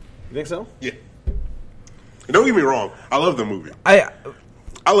 You think so? Yeah. And don't get me wrong. I love the movie. I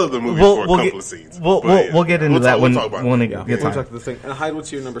I love the movie we'll, for a we'll couple get, of scenes. We'll, But, we'll, yeah. we'll get into We'll that talk- when we'll talk about when it. it Yeah. gets We'll time. talk to the thing. And Hyde,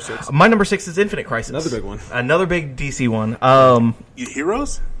 what's your number 6? My number 6 is Infinite Crisis. Another big one. Another big DC one.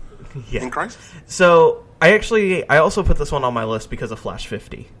 Heroes Yeah. in Crisis? So I also put this one on my list because of Flash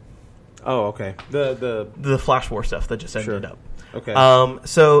 50, Oh, okay. the Flash War stuff that just ended Sure. up. Okay.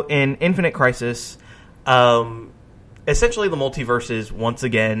 So in Infinite Crisis, essentially the multiverse is once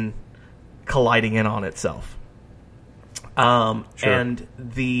again colliding in on itself. Sure. And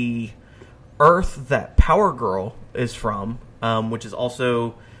the Earth that Power Girl is from, which is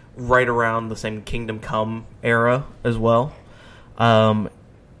also right around the same Kingdom Come era as well,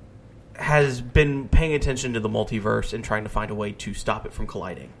 has been paying attention to the multiverse and trying to find a way to stop it from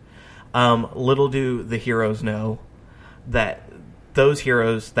colliding. Little do the heroes know that those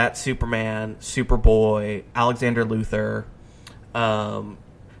heroes, that Superman, Superboy, Alexander Luthor,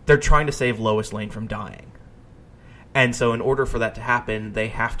 they're trying to save Lois Lane from dying. And so in order for that to happen, they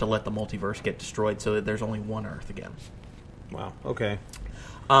have to let the multiverse get destroyed so that there's only one Earth again. Wow. Okay.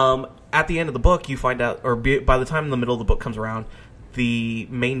 At the end of the book, you find out, or by the time the middle of the book comes around, the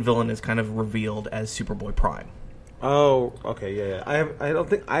main villain is kind of revealed as Superboy Prime. Oh, okay. Yeah. I don't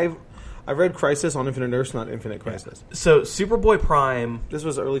think I've read Crisis on Infinite Earths, not Infinite Crisis. So Superboy Prime, This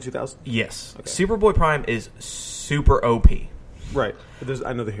was early 2000s. yes, Okay. Superboy Prime is super OP. Right. But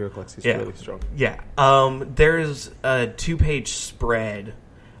I know the HeroClix is Yeah. really strong. Yeah. There's a 2-page spread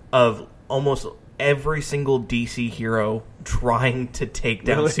of almost every single DC hero trying to take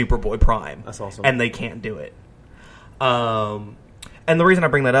down Really? Superboy Prime. That's awesome. And they can't do it. And the reason I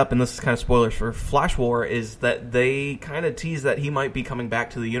bring that up, and this is kind of spoilers for Flash War, is that they kind of tease that he might be coming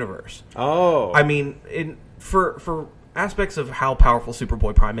back to the universe. Oh. I mean, for aspects of how powerful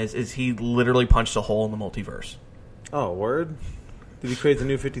Superboy Prime is he literally punched a hole in the multiverse. Oh, word? Did he create the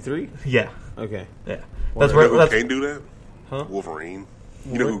new 53? Yeah. Okay. Yeah. Well, That's You where know who that's can do that? Huh? Wolverine.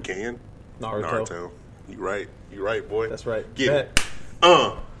 You know What? who can? Naruto. You right. You right, boy. That's right. Get it.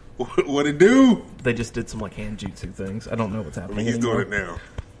 What it do? they just did some like hand jutsu things. I don't know what's I happening. mean, he's anymore. doing it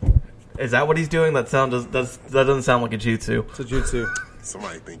now. Is that what he's doing? That doesn't sound like a jutsu. It's a jutsu.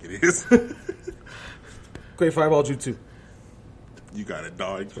 Somebody think it is. Great Fireball Jutsu. You got it,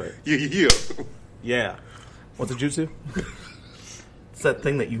 dog. right. Yeah. Yeah. What's a jutsu? It's that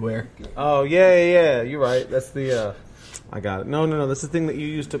thing that you wear. Oh, yeah. You're right. That's the, I got it. No. That's the thing that you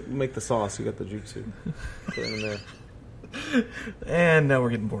use to make the sauce. You got the jutsu. Put it in there. And now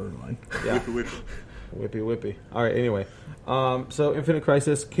we're getting borderline. Yeah. Whippy. All right, anyway. So Infinite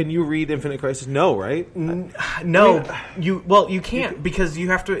Crisis. Can you read Infinite Crisis? No, right? No, you can't because you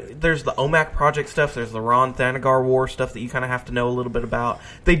have to. There's the OMAC project stuff. There's the Ron Thanagar War stuff that you kind of have to know a little bit about.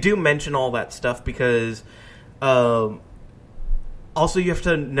 They do mention all that stuff because, also you have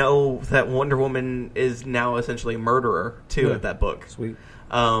to know that Wonder Woman is now essentially a murderer too Yeah. at that book. Sweet.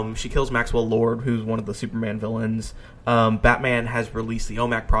 She kills Maxwell Lord, who's one of the Superman villains. Batman has released the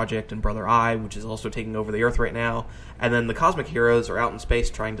OMAC Project and Brother Eye, which is also taking over the Earth right now. And then the Cosmic Heroes are out in space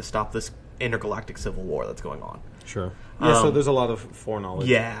trying to stop this intergalactic civil war that's going on. Sure. Yeah, so there's a lot of foreknowledge.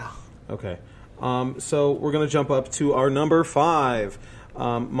 Yeah. Okay. So we're going to jump up to our number 5.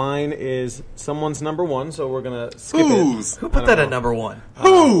 Mine is someone's number 1, so we're going to skip Whose? Who I put don't that know. at number 1?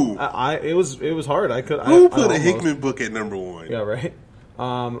 Who? It was hard. I could. Who I put a almost- Hickman book at number 1? Yeah, right.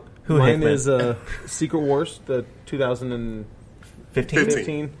 Who mine Hickman? is Secret Wars, the 2015.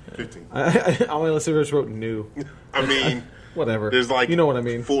 15? 15. On my list, I just wrote new. I mean, Whatever. there's like you know what I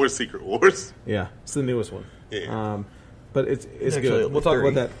mean. 4 Secret Wars. Yeah, it's the newest one. Yeah. But it's Actually, good. We'll talk 3.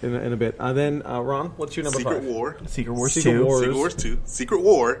 about that in a bit. Then Ron, what's your number Secret 5? War. Secret Wars Secret 2. Wars. Secret Wars 2. Secret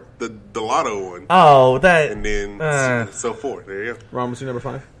War, the Lotto one. Oh, that. And then, so 4. There you Ron, what's your number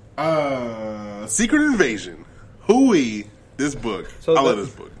 5? go. Secret Invasion. Hooey. This book. So I love the-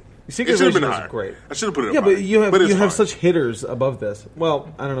 this book. Secret It should have been Invasion is higher. great. I should have put it Yeah, up but higher. you have it's you have fine. such hitters above this.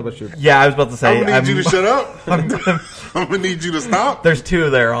 Well, I don't know about your. Yeah, I was about to say. I'm gonna need you to shut up. I'm gonna need you to stop. There's 2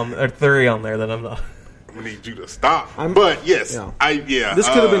 there or 3 on there that I'm not. I'm gonna need you to stop. I'm- But yes, yeah. This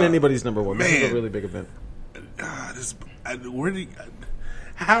could have been anybody's number 1. This is man. a really big event. Where do you,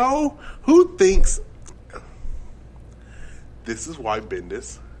 how? Who thinks this is why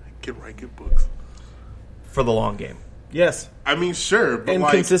Bendis can write good books? For the long game. Yes, I mean, sure, but and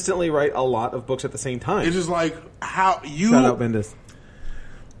like consistently write a lot of books at the same time. it's just like how you Shout out Bendis.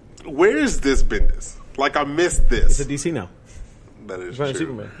 Where is this Bendis? Like, I missed this. It's a DC now. That is Right, true.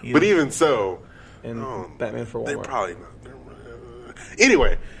 Superman. But even so, And Batman for they're Walmart. probably not.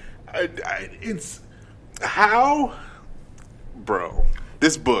 Anyway, it's how, bro.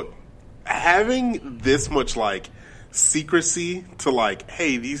 This book having this much like secrecy to like,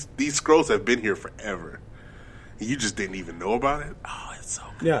 hey, these scrolls have been here forever. You just didn't even know about it. Oh, it's so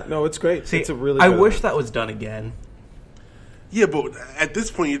good. Yeah, no, it's great. See, It's a really. I good wish event. that was done again. Yeah, but at this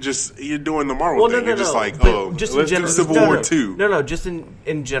point, you're doing the Marvel Well, thing. no, You're just like, But oh, just let's in general, do Civil no, War no. 2. No, just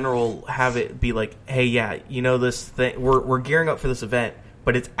in general, have it be like, hey, yeah, you know this thing. We're gearing up for this event,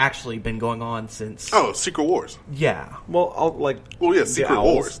 but it's actually been going on since. Oh, Secret Wars. Yeah, Well, I'll, like. Well, yeah, the Secret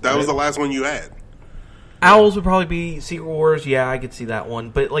Owls, Wars. That was right? the last one you had. Owls would probably be Secret Wars. Yeah, I could see that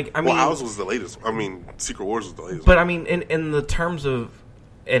one, but like, I mean, Well, Owls was the latest. I mean, Secret Wars was the latest. but I mean, in the terms of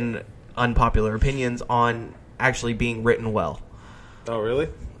unpopular opinions on actually being written well. Oh, really?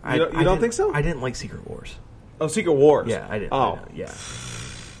 I You don't didn't- think so? I didn't like Secret Wars. Oh, Secret Wars. Yeah, I didn't. Oh, yeah.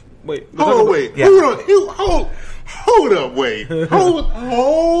 wait. Oh wait, Yeah. hold up, wait, who?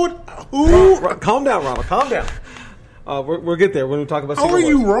 Calm down, Ronald. Calm down. We'll get there when we talk about. How Secret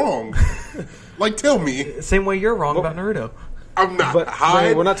are Wars. you wrong? Like, tell me, Same way you're wrong about Naruto. I'm not. But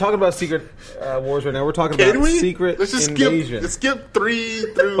Hide. we're not talking about Secret Wars right now. We're talking Can about we? Secret Let's just Invasion. skip. Let's skip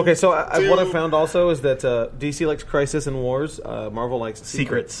 3 through. Okay, so what I 2. found also is that DC likes Crisis and Wars. Marvel likes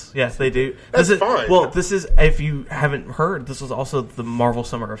Secrets. Yes, they do. That's this is, fine. Well, this is, if you haven't heard, this was also the Marvel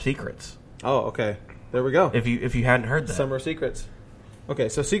Summer of Secrets. Oh, okay. There we go. If you hadn't heard that. Summer Secrets. Okay,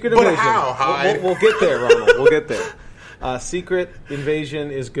 so Secret But Invasion. how, Hyde? We'll get there, Ronald. We'll get there. Secret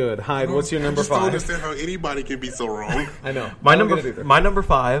Invasion is good. Hyde, what's your I number just don't 5? understand how anybody can be so wrong. I know. my I don't get it number either. my number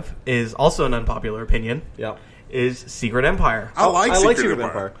 5 is also an unpopular opinion. Yeah. Is Secret Empire. I like Secret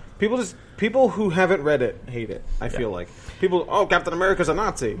Empire. People who haven't read it hate it. I feel like people. Oh, Captain America's a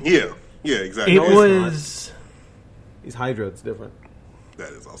Nazi. Yeah, exactly. It No, it's was He's Hydra. It's different,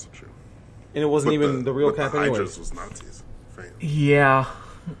 That is also true. and it wasn't But even the real but Cap the anyway. Hydras was Nazis. Fam. yeah.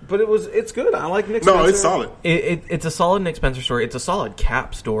 But it's good. I like Nick. No, Spencer. it's solid. It's a solid Nick Spencer story. It's a solid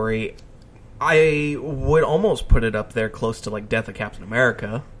Cap story. I would almost put it up there close to like Death of Captain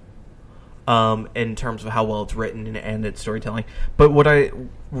America, in terms of how well it's written and its storytelling. But what I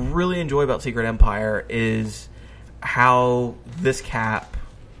really enjoy about Secret Empire is how this Cap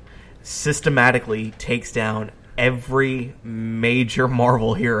systematically takes down every major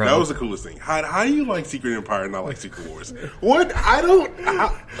Marvel hero. That was the coolest thing. How do you like Secret Empire and not like Secret Wars? What? I don't.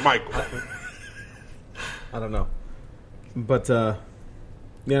 Michael. I don't know, but yeah,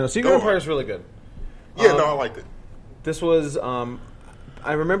 no. Secret Go Empire on. is really good. Yeah, no, I liked it. This was.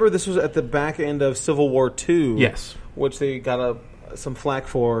 I remember this was at the back end of Civil War 2. Yes. Which they got some flack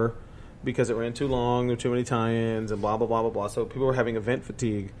for because it ran too long, there were too many tie-ins, and blah, blah, blah, blah, blah. So people were having event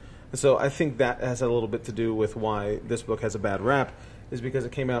fatigue. And so I think that has a little bit to do with why this book has a bad rap, is because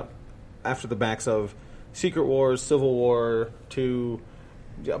it came out after the backs of Secret Wars, Civil War 2,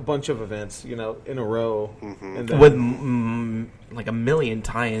 a bunch of events, in a row. Mm-hmm. And then, with like a million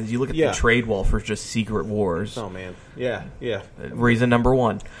tie-ins. You look at Yeah. the trade wall for just Secret Wars. oh, man. Yeah. Reason number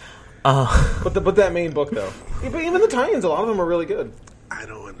 1. But that main book, though. But even the tie-ins, a lot of them are really good. I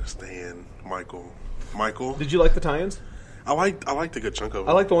don't understand, Michael. Did you like the tie-ins? I liked a good chunk of it.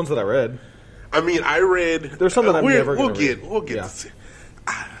 I like the ones that I read. I mean, I read. There's some that I'm never We'll gonna get. read. We'll get. Yeah. To see.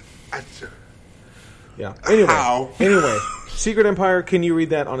 Yeah. Anyway, How? anyway, Secret Empire. Can you read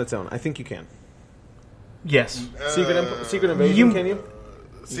that on its own? I think you can. Yes. Secret Invasion. Can you?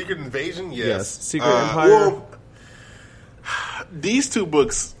 Secret Invasion. Yes. Yes. Secret Empire. Well, these two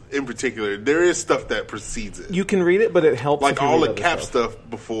books in particular, there is stuff that precedes it. You can read it, but it helps. Like if you all read the other Cap stuff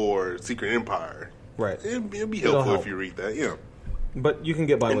before Secret Empire. Right. It'd be It'll helpful help. if you read that. Yeah. But you can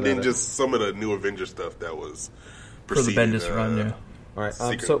get by And with then it. just some of the new Avenger stuff that was For the preceded, Bendis run, yeah. All right.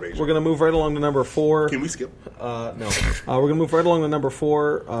 Secret So Invasion. we're going to move right along to number 4. Can we skip? No. We're going to move right along to number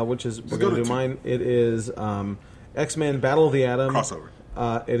 4, which is we're go going to to do 2. mine. It is X-Men: Battle of the Atom Crossover.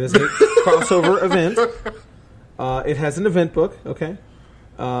 It is a crossover event. It has an event book. Okay.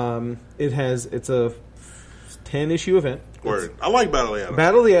 It's a 10-issue event. Word. I like Battle of the Atom.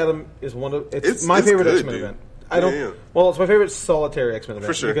 Battle of the Atom is one of it's my It's favorite good, X-Men dude. event. I don't. Yeah. Well, it's my favorite solitary X-Men event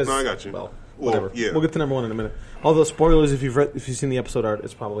For sure. Because, No, I got you. Well, Well, whatever. yeah. We'll get to number 1 in a minute. Although spoilers, if you've seen the episode art,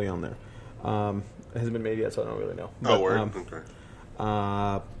 it's probably on there. It hasn't been made yet, so I don't really know. Oh, word.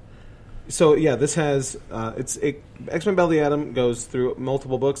 Okay. So yeah, this has X-Men Battle of the Atom goes through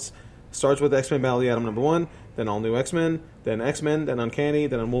multiple books. Starts with X-Men Battle of the Atom number 1, then All New X-Men, then Uncanny,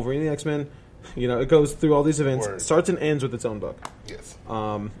 then on Wolverine the X-Men. It goes through all these events. Word. Starts and ends with its own book. Yes.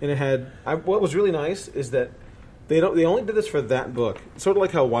 And it had what was really nice is that They only did this for that book. Sort of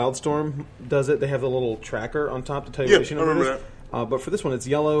like how Wildstorm does it. They have the little tracker on top to tell you what issue number it is. But for this one, it's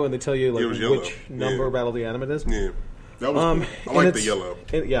yellow, and they tell you which number Battle of the Atom it is. Yeah, that was cool. I like the yellow.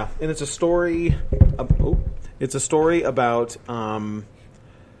 And it's a story. It's a story about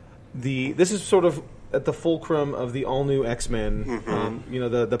This is sort of at the fulcrum of the all new X-Men.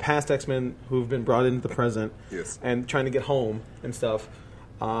 Mm-hmm. The past X-Men who've been brought into the present, and trying to get home and stuff.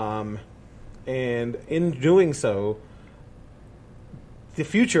 And in doing so, the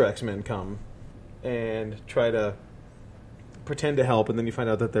future X-Men come and try to pretend to help, and then you find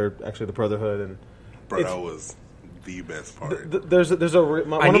out that they're actually the Brotherhood. And that was the best part.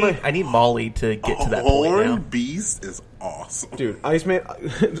 I need Molly to get to that point now. Horn Beast is awesome, dude. Iceman,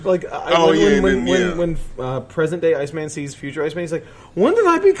 when present day Iceman sees future Iceman, he's like, "When did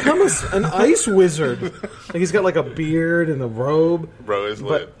I become an ice wizard?" Like he's got like a beard and a robe. Bro, it's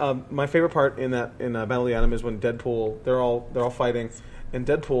lit. But my favorite part in Battle of the Atom is when Deadpool they're all fighting, and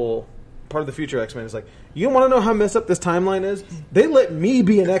Deadpool, part of the future X-Men, is like, "You want to know how messed up this timeline is? They let me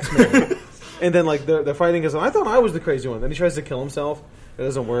be an X-Man." And then, like, they're fighting because I thought I was the crazy one. Then he tries to kill himself. It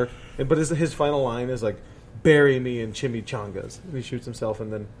doesn't work. But his final line is, like, bury me in chimichangas. And he shoots himself,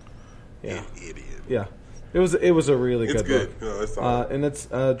 and then, yeah. Idiot. Yeah. It was a really good book. No, it's all right. And it's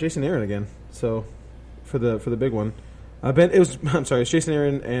Jason Aaron again. So, for the big one. It's Jason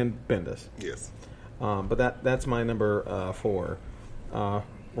Aaron and Bendis. Yes. But that's my number 4.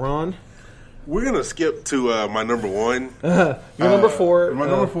 Ron? We're going to skip to my number 1. Your number 4. My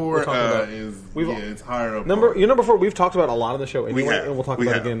number 4 it's higher up. Your number 4, we've talked about a lot on the show anyway, and we'll talk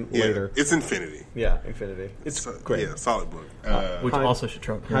about it again Yeah. later. It's Infinity. Yeah, Infinity. It's great. Yeah, solid book. Which also should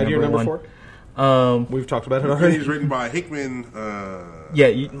trump How do your number 4? We've talked about it already. It's written by Hickman.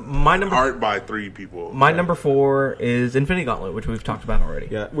 My number art by 3 people. My number 4 is Infinity Gauntlet, which we've talked about already.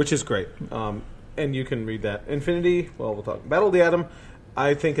 Yeah, which is great. And you can read that. Infinity. Well, we'll talk. Battle of the Atom,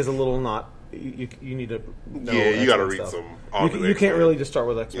 I think, is a little not. You need to know. Yeah, you got to read stuff. some. You can't really just start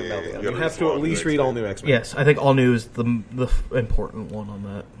with X-Men Battle of the Atom. You have to at least read all new X-Men. Yes, I think all new is the important one on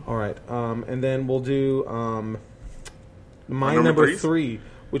that. All right, and then we'll do my number 3,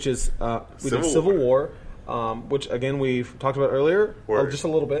 which is Civil War, which again we've talked about earlier, just a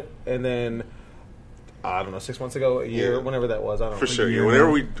little bit, and then I don't know, 6 months ago, a year, whenever that was. I don't know. For sure. Yeah. Whenever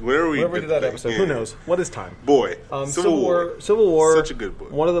we did that episode, who knows? What is time? Boy, Civil War, such a good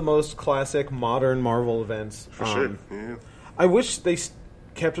book. One of the most classic modern Marvel events. For sure. Yeah. I wish they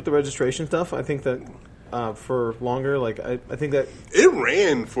kept with the registration stuff. I think that for longer, like I think that it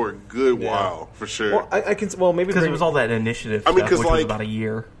ran for a good while, for sure. Well, maybe because it was all that initiative. Stuff, which was about a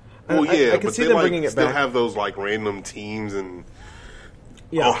year. Well, I can see them bringing it still back. have those like random teams and.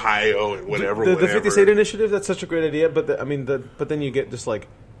 Ohio and whatever. The 50 State Initiative, that's such a great idea, but then you get just like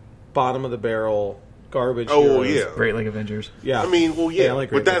bottom of the barrel garbage. Oh, heroes. yeah. Great League Avengers. Yeah. I mean, well, yeah,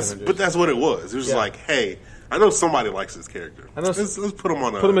 like but that's what it was. It was like, hey, I know somebody likes this character. Let's put him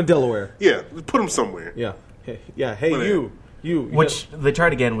put him in Delaware. Yeah, put him somewhere. Yeah. Hey, you. Which they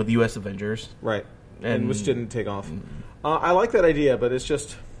tried again with U.S. Avengers. Right. And which didn't take off. I like that idea, but it's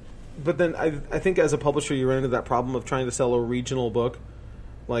just. But then I think as a publisher, you run into that problem of trying to sell a regional book.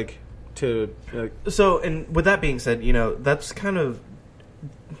 Like so, and with that being said, that's kind of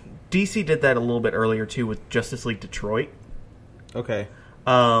DC did that a little bit earlier too with Justice League Detroit. Okay.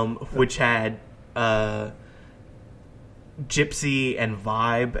 Which had Gypsy and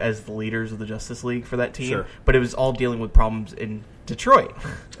Vibe as the leaders of the Justice League for that team, sure. But it was all dealing with problems in Detroit.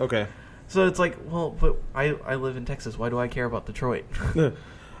 Okay. So it's like, well, but I live in Texas. Why do I care about Detroit? Yeah.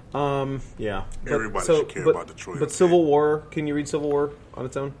 Everybody should care about Detroit. But Civil War, can you read Civil War on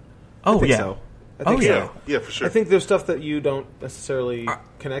its own? Oh, I think yeah. So. Yeah, for sure. I think there's stuff that you don't necessarily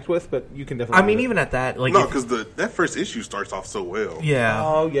connect with, but you can definitely. I mean, even at that, like, no, because that first issue starts off so well. Yeah.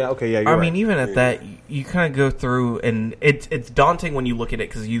 Oh, yeah. Okay. Yeah. You're I right. mean, even at that, you kind of go through, and it's daunting when you look at it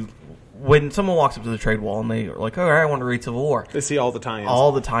because when someone walks up to the trade wall and they're like, "Oh, I want to read Civil War," they see all the tie-ins.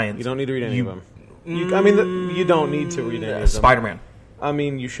 All the tie-ins. You don't need to read any of them. You don't need to read any of them. Spider-Man. I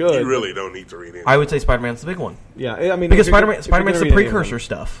mean, you should. You really don't need to read it. I would say Spider-Man's the big one. Yeah, I mean, because Spider-Man's the precursor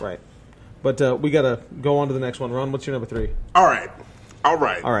stuff, right? But we gotta go on to the next one. Ron, what's your number 3? All right.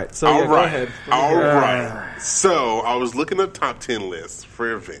 So go ahead. All right. So I was looking at top 10 lists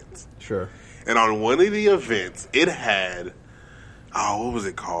for events. Sure. And on one of the events, it had what was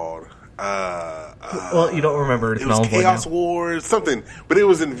it called? Well, you don't remember. It was Chaos War, something, but it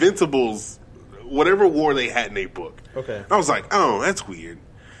was Invincibles. Whatever war they had in a book. Okay. I was like, oh, that's weird.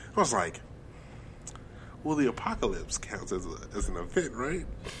 I was like, well, the apocalypse counts as an event, right?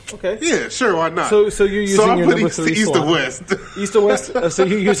 Okay. Yeah, sure, why not? So you're using your number 3 East slot. to West. East to West? So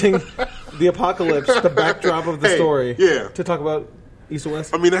you're using the apocalypse, the backdrop of the story. Yeah. To talk about East or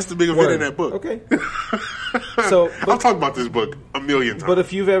West? I mean, that's the big event in that book. Okay. I'll talk about this book a million times. But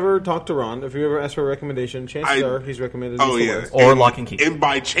if you've ever talked to Ron, if you ever asked for a recommendation, chances are he's recommended East or West. Or Lock and Key. And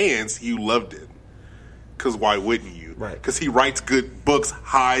by chance, you loved it. Because why wouldn't you? Right. Because he writes good books.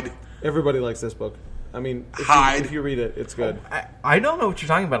 Hyde. Everybody likes this book. I mean, if you read it, it's good. I don't know what you're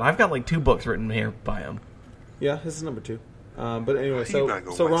talking about. I've got like 2 books written here by him. Yeah, this is number 2. But anyway, so like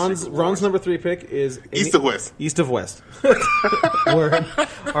Ron's number 3 pick is East of West. East of West. Word.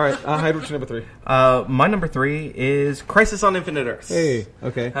 All right, Hyde, what's your number 3? My number 3 is Crisis on Infinite Earths. Hey,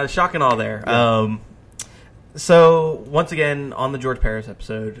 okay. Shock and awe there. Yeah. So once again on the George Paris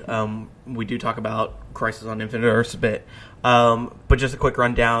episode, we do talk about Crisis on Infinite Earths a bit, but just a quick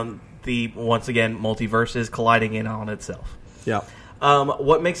rundown. The once again multiverse is colliding in on itself. Yeah.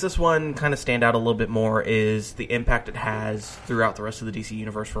 What makes this one kind of stand out a little bit more is the impact it has throughout the rest of the DC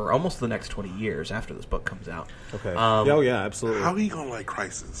universe for almost the next 20 years after this book comes out. Okay. Yeah, absolutely. How are you going to like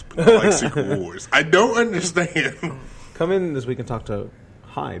Crisis, but not like Secret Wars? I don't understand. Come in this week and talk to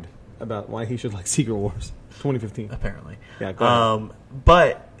Hyde about why he should like Secret Wars 2015. Apparently. Yeah, go ahead.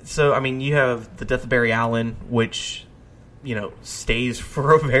 But, so, I mean, you have the death of Barry Allen, which, you know, stays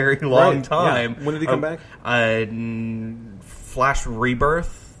for a very long time. Yeah. When did he come back? Flash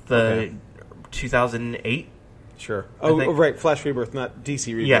Rebirth, 2008. Sure. Oh, right. Flash Rebirth, not DC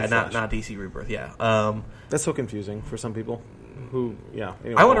Rebirth. Yeah, not DC Rebirth. Yeah. That's so confusing for some people. Who? Yeah.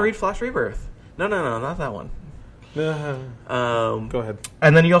 Anyway, I want to read Flash Rebirth. No, not that one. Go ahead.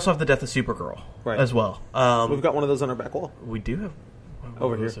 And then you also have the death of Supergirl, as well. We've got one of those on our back wall. We do have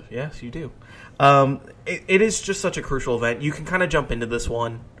over here. Yes, you do. It is just such a crucial event. You can kind of jump into this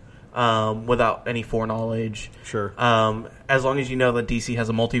one. Without any foreknowledge. Sure. As long as you know that DC has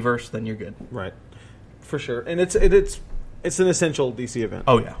a multiverse, then you're good. Right. For sure. And it's an essential DC event.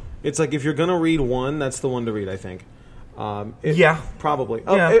 Oh, yeah. It's like if you're going to read one, that's the one to read, I think. Yeah. Probably.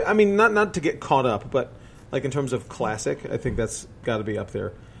 Yeah. I mean, not to get caught up, but like in terms of classic, I think that's got to be up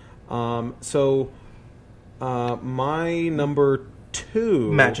there. So my number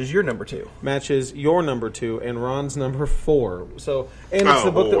 2 matches your number 2. Matches your number 2 and Ron's number 4. So, and it's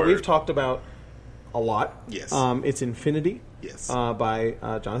the book that we've talked about a lot. Yes. It's Infinity. Yes. By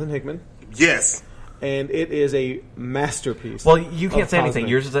Jonathan Hickman. Yes. And it is a masterpiece. Well, you can't say anything.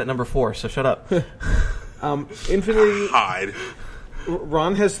 Yours is at number 4, so shut up. Infinity. Hyde.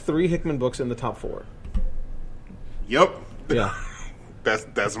 Ron has 3 Hickman books in the top 4. Yep. Yeah.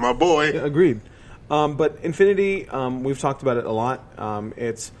 That's my boy. Yeah, agreed. But Infinity, we've talked about it a lot.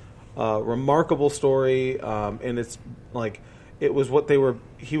 It's a remarkable story, and it's like it was what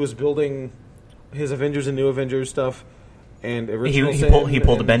he was building his Avengers and New Avengers stuff, and original he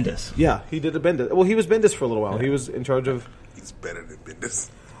pulled a Bendis. Yeah, he did a Bendis. Well, he was Bendis for a little while. Yeah. He was in charge of. He's better than Bendis.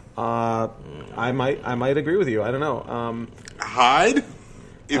 I might agree with you. I don't know. Hyde,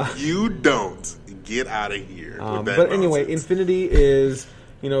 if you don't get out of here. With that but anyway, nonsense. Infinity is.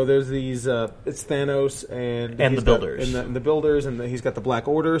 You know, there's these. It's Thanos and the Builders, and the Builders, and he's got the Black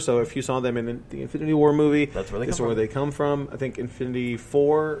Order. So if you saw them in the Infinity War movie, that's where they come from. I think Infinity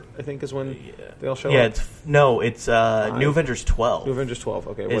 4. I think is when they all show up. Yeah, it's New Avengers 12. New Avengers 12.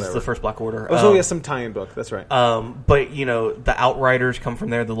 Okay, whatever. It's the first Black Order. Oh, yeah, some tie-in book. That's right. But you know, the Outriders come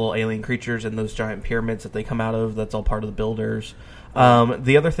from there. The little alien creatures and those giant pyramids that they come out of. That's all part of the Builders.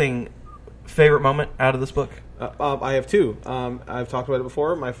 The other thing, favorite moment out of this book. I have 2. I've talked about it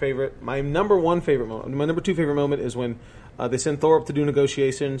before. My number 1 favorite moment. My number 2 favorite moment is when they send Thor up to do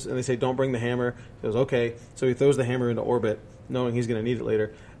negotiations, and they say, "Don't bring the hammer." He goes, "Okay." So he throws the hammer into orbit, knowing he's going to need it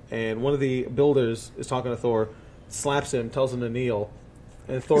later. And one of the Builders is talking to Thor, slaps him, tells him to kneel,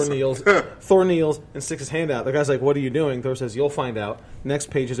 and Thor kneels. Thor kneels and sticks his hand out. The guy's like, "What are you doing?" Thor says, "You'll find out."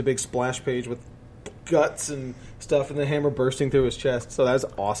 Next page is a big splash page with guts and stuff, and the hammer bursting through his chest. So that's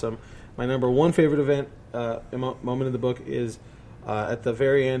awesome. My number 1 favorite event moment in the book is at the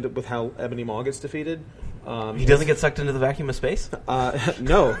very end with how Ebony Maw gets defeated. He doesn't get sucked into the vacuum of space?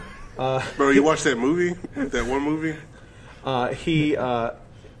 No. Bro, you watched that movie? That one movie?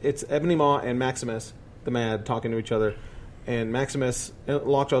 It's Ebony Maw and Maximus, the Mad, talking to each other. And Maximus,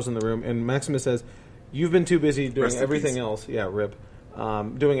 Lockjaw's in the room, and Maximus says, "You've been too busy doing everything else." Yeah, rip.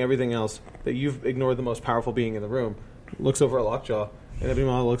 Doing everything else that you've ignored the most powerful being in the room. Looks over at Lockjaw, and Ebony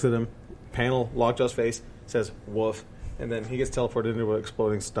Maw looks at him. Panel, Lockjaw's face, says, "Woof," and then he gets teleported into an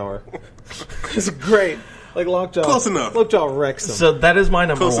exploding star. It's great. Like Lockjaw. Close enough. Lockjaw wrecks them. So that is my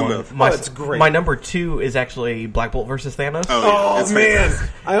number Close one. enough. My, that's great. My number 2 is actually Black Bolt versus Thanos. Oh, yeah.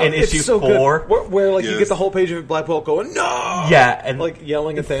 Man. In it's issue so 4. Good. Where like you Yes. get the whole page of Black Bolt going, no! Yeah, and like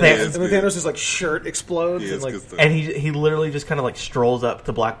yelling at Thanos. Thanos- And then Thanos' like shirt explodes. Yeah, and it's like good stuff. and he literally just kind of like strolls up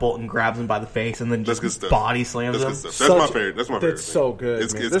to Black Bolt and grabs him by the face and then That's good just stuff. body slams That's him. good stuff. That's my Such- favorite. That's my favorite. that's so good,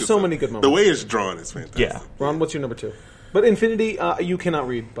 It's man. good There's so stuff. many good The moments. way it's drawn is fantastic. Yeah. Ron, what's your number 2? But Infinity, you cannot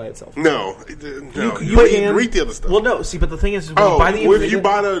read by itself. No, you read, can- read the other stuff. Well, no, see, but the thing is, when oh, you buy the well, if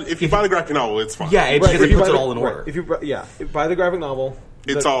Infinity- you buy the graphic novel, it's fine. Yeah, it's Right, because if it you puts buy it the- all in right, order. If you buy the graphic novel,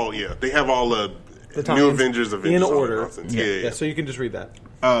 it's all They have all the New tie-ins Avengers in all that order. nonsense. Yeah. Yeah, so you can just read that,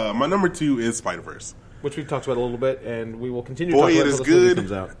 My number 2 is Spider-Verse. which we've talked about a little bit, and we will continue to Boy, talk it about is until this movie good.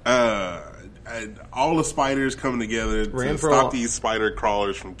 comes out. And all the spiders coming together Ran to for stop a- these. These spider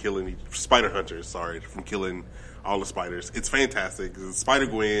crawlers from killing spider hunters. Sorry, from killing all the spiders. It's fantastic. Spider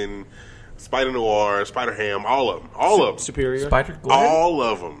Gwen, Spider Noir, Spider Ham, all of them. Superior. Spider Gwen? All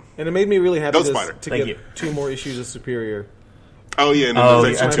of them. And it made me really happy Ghost to Spider. Thank get you. 2 more issues of Superior. Oh yeah, and Oh,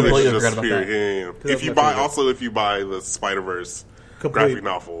 there's yeah, I actually completely issues of forgot about Superior. that. Yeah. If you buy the Spider-Verse Complete. graphic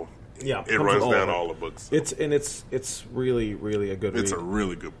novel, Yeah, it comes runs with all down of it. all the books. It's really, really a good It's read. a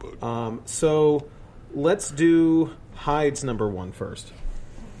really good book. So let's do Hyde's number 1 first.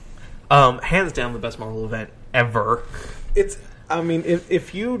 Hands down, the best Marvel event ever. I mean,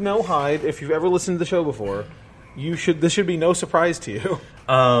 if you know Hyde, if you've ever listened to the show before, this should be no surprise to you.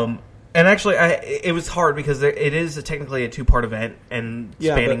 And actually, it was hard because it is technically a 2-part event and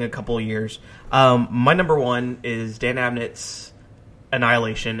Yeah, spanning but- a couple of years. My number 1 is Dan Abnett's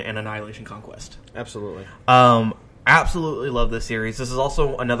Annihilation and Annihilation Conquest. Absolutely. Absolutely love this series. This is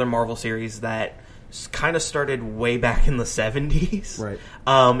also another Marvel series that kind of started way back in the 70s. Right.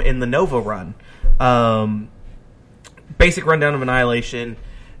 In the Nova run. Basic rundown of Annihilation.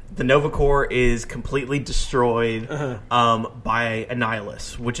 The Nova Corps is completely destroyed by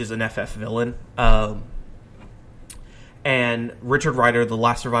Annihilus, which is an FF villain. And Richard Rider, the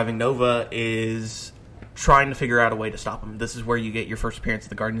last surviving Nova, is trying to figure out a way to stop him. This is where you get your first appearance of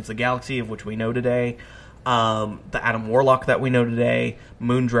the Guardians of the Galaxy, of which we know today. The Adam Warlock that we know today.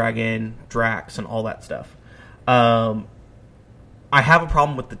 Moondragon, Drax, and all that stuff. I have a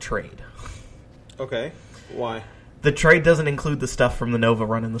problem with the trade. Okay. Why? The trade doesn't include the stuff from the Nova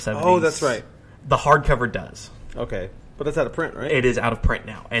run in the 70s. Oh, that's right. The hardcover does. Okay. But that's out of print, right? It is out of print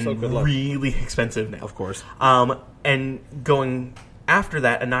now and So good luck. really expensive now. Of course. And going after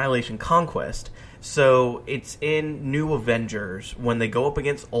that, Annihilation Conquest. So it's in New Avengers when they go up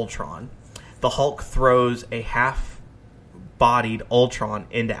against Ultron. The Hulk throws a half-bodied Ultron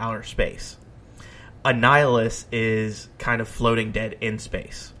into outer space. Annihilus is kind of floating dead in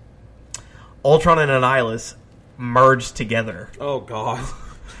space. Ultron and Annihilus merge together Oh, God.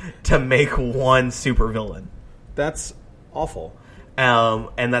 to make one supervillain. That's awful.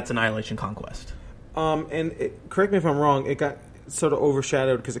 And that's Annihilation Conquest. Correct me if I'm wrong, it got sort of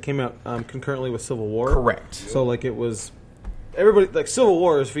overshadowed because it came out concurrently with Civil War. Correct. So, like, it was... Everybody... Like, Civil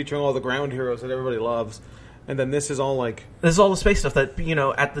War is featuring all the ground heroes that everybody loves. And then this is all, like... This is all the space stuff that,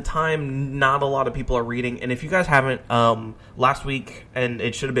 at the time, not a lot of people are reading. And if you guys haven't, last week, and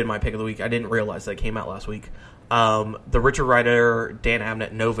it should have been my pick of the week, I didn't realize that it came out last week, the Richard Rider, Dan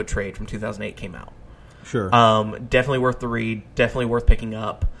Abnett Nova trade from 2008 came out. Sure. Definitely worth the read, definitely worth picking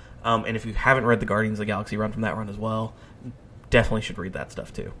up. And if you haven't read the Guardians of the Galaxy run from that run as well, definitely should read that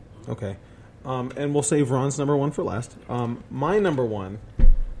stuff too. Okay. And we'll save Ron's number 1 for last. My number 1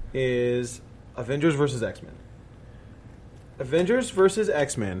 is Avengers versus X-Men. Avengers versus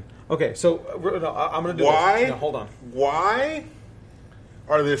X-Men. Okay, so no, I'm going to do Why? this. No, hold on. Why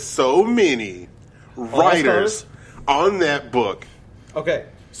are there so many writers on that book? Okay,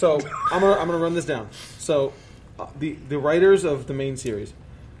 so I'm gonna run this down. So the writers of the main series,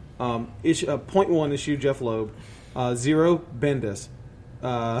 point 1 issue Jeff Loeb, 0 Bendis,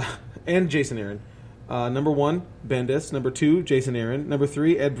 and Jason Aaron. Number 1 Bendis, number 2 Jason Aaron, number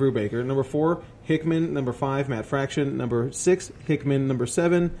 3 Ed Brubaker, number 4 Hickman, number 5 Matt Fraction, number 6 Hickman, number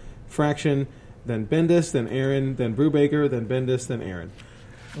 7 Fraction, then Bendis, then Aaron, then Brubaker, then Bendis, then Aaron.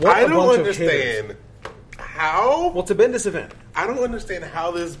 What I a don't bunch of hitters. understand how. Well, it's a Bendis event. I don't understand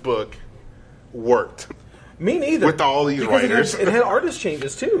how this book worked. Me neither. With all these Because writers. it had artist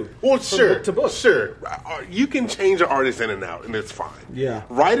changes too. Well, from sure, book to book. sure. You can change an artist in and out, and it's fine. Yeah.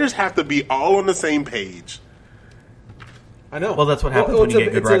 Writers have to be all on the same page. I know. Well, that's what happens when you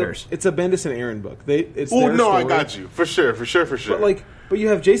get good writers. It's a Bendis and Aaron book. It's Oh their no, I story. got you for sure. But you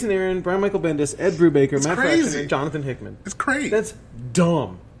have Jason Aaron, Brian Michael Bendis, Ed Brubaker, Matt crazy. Fraction, and Jonathan Hickman. It's crazy. That's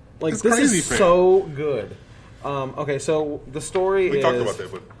dumb. Like It's this crazy, is fam. so good. Okay, so the story we is talked about that,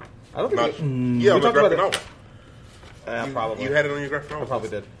 but I don't think Yeah, on the talked about graphic it. novel. Probably. You had it on your graphic novel. I probably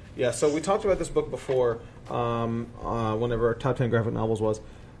did. Yeah, so we talked about this book before, whenever our top 10 graphic novels was.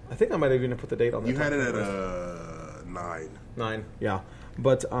 I think I might have even put the date on there. You had it at 9. 9, yeah.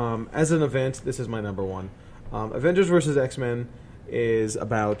 But as an event, this is my number one. Avengers vs. X-Men is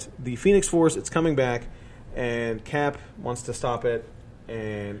about the Phoenix Force. It's coming back, and Cap wants to stop it,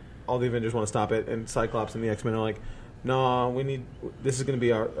 and all the Avengers want to stop it, and Cyclops and the X-Men are like, no, this is going to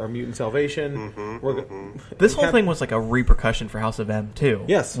be our mutant salvation. This whole thing was like a repercussion for House of M too.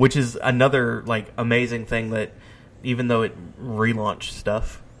 Yes. Which is another like amazing thing that even though it relaunched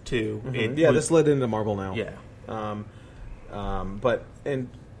stuff too. This led into Marvel now. Yeah. And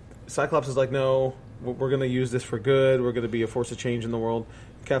Cyclops is like, no, we're going to use this for good. We're going to be a force of change in the world.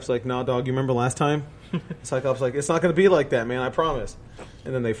 Cap's like, no, dog, you remember last time? Cyclops is like, it's not going to be like that, man, I promise.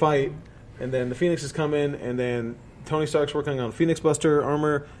 And then they fight, and then the Phoenixes come in, and then Tony Stark's working on Phoenix Buster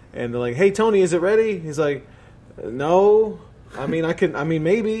armor, and they're like, hey, Tony, is it ready? He's like, no.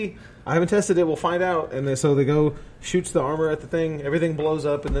 Maybe. I haven't tested it. We'll find out. And so they go, shoots the armor at the thing. Everything blows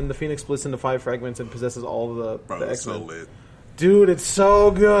up, and then the Phoenix splits into 5 fragments and possesses all of the It's X-Men. so lit. Dude, it's so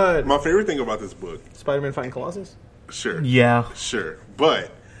good. My favorite thing about this book, Spider-Man fighting Colossus? sure. Yeah. Sure.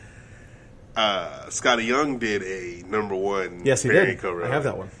 But Scotty Young did a number one Yes, he variant did. cover. I have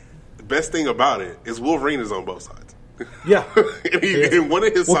that one. The best thing about it is Wolverine is on both sides. Yeah. And one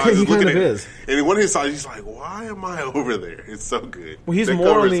of his Well, sides he is looking kind at of is. And in one of his sides, he's like, "Why am I over there?" It's so good. Well, he's That more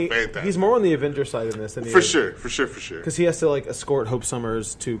cover on is the fantastic. Avenger side in this than he for is. sure. Because he has to like escort Hope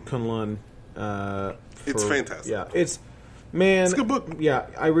Summers to Kunlun. It's fantastic. Yeah, it's a good book. Yeah,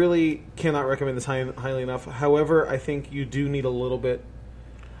 I really cannot recommend this highly enough. However, I think you do need a little bit.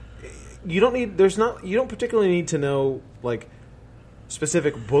 You don't particularly need to know like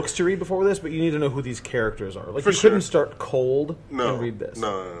specific books to read before this, but you need to know who these characters are. Like, For you sure. couldn't start cold No. and read this.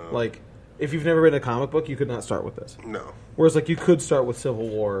 No. Like, if you've never read a comic book, you could not start with this. No. Whereas, like, you could start with Civil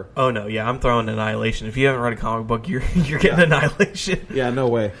War. Oh no, yeah, I'm throwing Annihilation. If you haven't read a comic book, you're getting Annihilation. Yeah, no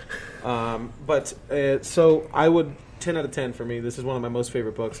way. So I would 10 out of 10 for me. This is one of my most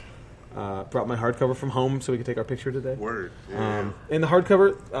favorite books. Brought my hardcover from home so we could take our picture today. Word. Yeah. And the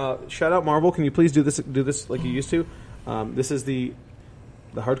hardcover, shout out Marvel. Can you please do this like you used to? This is the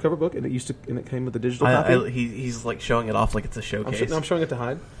hardcover book, and it came with the digital copy. He's like showing it off like it's a showcase. I'm showing it to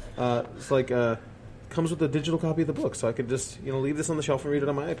Hyde. It's like comes with the digital copy of the book, so I could just leave this on the shelf and read it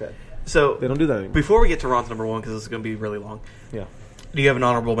on my iPad. So They don't do that anymore. Before we get to Ron's number one, because this is going to be really long, Yeah. do you have an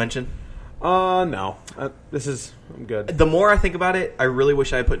honorable mention? No. I'm good. The more I think about it, I really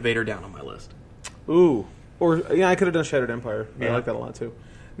wish I had put Vader down on my list. Ooh. Or I could have done Shattered Empire. I Yeah. like that a lot too.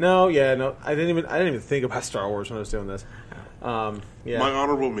 No. I didn't even think about Star Wars when I was doing this. Yeah. My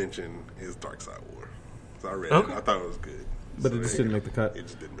honorable mention is Dark Side War. So I read Okay. it. I thought it was good. But So it just there didn't you make the cut. go. It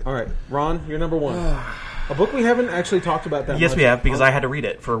just didn't make All right, Ron, you're number one. A book we haven't actually talked about that much. Yes, we have, because I had to read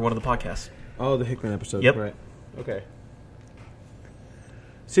it for one of the podcasts. Oh, the Hickman episode. Yep. Right. Okay.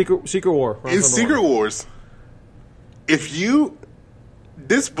 Secret War. Ron's In number Secret one. Wars,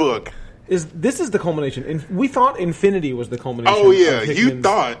 this book, This is the culmination. We thought Infinity was the culmination. oh yeah, of you Hickman's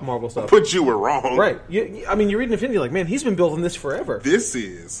thought Marvel stuff, but you were wrong. right? You read Infinity, like, man, he's been building this forever. This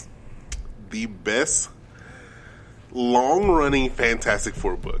is the best long-running Fantastic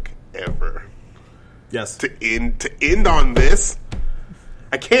Four book ever. Yes. To end on this,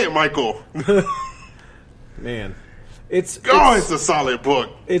 I can't, Michael. Man, it's It's a solid book.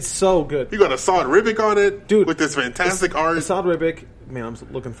 it's so good, You got Assad Ribic on it, dude. with this fantastic art. Assad Ribic. Man, I'm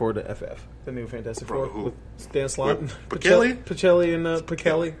looking forward to FF, the new Fantastic Bro, Four who? with Dan Slott, and With Pichelli? Pichelli, and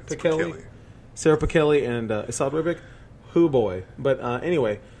Pichelli. It's Pichelli. Sarah Pichelli, and Assad Ribic. Who boy? But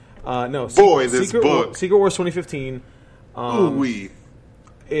anyway, no. Boy, this book. Secret Wars 2015 Ooh-wee.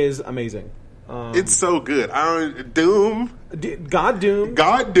 is amazing. It's so good. Doom. God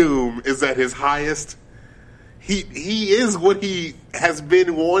Doom is at his highest. He is what he has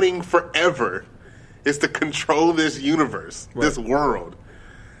been wanting forever. Is to control this universe, this world.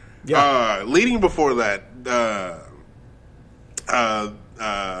 Yeah. Leading before that, the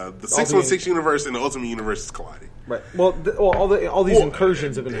 616 universe and the Ultimate Universe is colliding. Right. Well, all these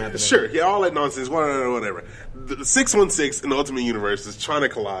incursions have been happening. Sure, yeah, all that nonsense, whatever. The 616 and the Ultimate Universe is trying to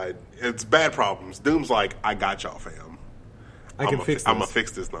collide. It's bad problems. Doom's like, I got y'all, fam. I can fix this. I'm gonna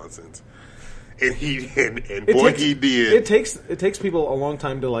fix this nonsense. And he did. It takes people a long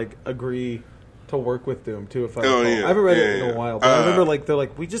time to like agree to work with Doom too. If I recall. yeah. I haven't read it Yeah, in a while, but I remember they're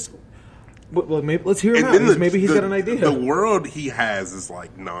like, we just. Well, maybe let's hear him out. Maybe he's got an idea. The world he has is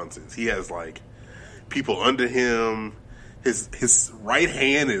like nonsense. He has like people under him. His right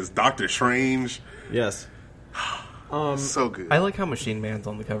hand is Doctor Strange. Yes. So good. I like how Machine Man's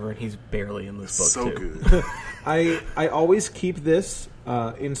on the cover and he's barely in this book so too. good. I always keep this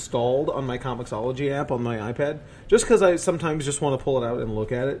installed on my Comixology app on my iPad, just because I sometimes just want to pull it out and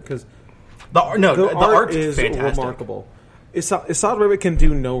look at it, because The art is fantastic. remarkable. Assad Ribbit can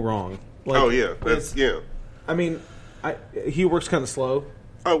do no wrong. Like, Oh yeah, that's I mean, he works kind of slow,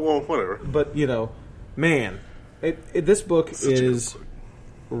 Oh well, whatever. but man, this book Such a good is book.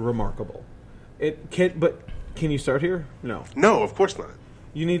 remarkable. Can you start here? No. No, of course not.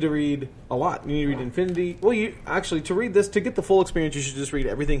 You need to read a lot. You need to read Infinity. Well, to read this, to get the full experience, you should just read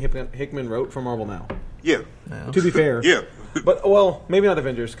everything Hickman wrote for Marvel Now. Yeah, To be fair. yeah. But, maybe not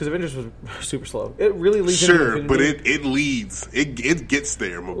Avengers, because Avengers was super slow. It really leads into Sure, Infinity. but it leads. It gets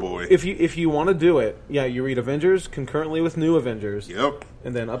there, my boy. If you want to do it, you read Avengers concurrently with New Avengers. Yep.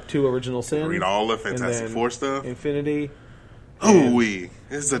 And then up to Original Sin. Read all the and Fantastic then Four stuff. Infinity. Oh,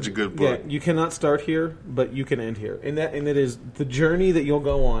 it's such a good Yeah, book. you cannot start here, but you can end here. And it is the journey that you'll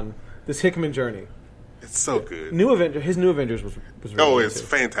go on, this Hickman journey. It's so good. His New Avengers was really Oh, good, it's too.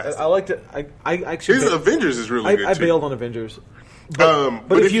 fantastic. I liked it. I actually His Avengers is really good I too. bailed on Avengers. But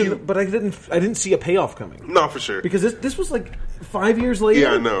But I didn't see a payoff coming. no, for sure. Because this was like 5 years later.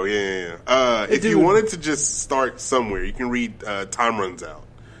 Yeah, I know. Yeah. If you Dude. wanted to just start somewhere, you can read Time Runs Out,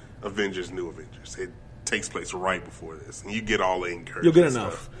 Avengers, New Avengers. It takes place right before this, and you get all the encouragement. You'll get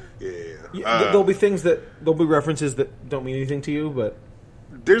enough. Stuff. Yeah. There'll be references that don't mean anything to you, but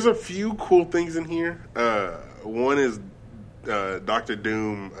There's a few cool things in here. One is Doctor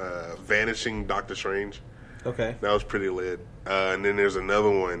Doom vanishing Doctor Strange. okay. That was pretty lit. And then there's another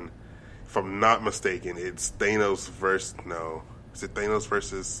one. If I'm not mistaken, it's Thanos versus is it Thanos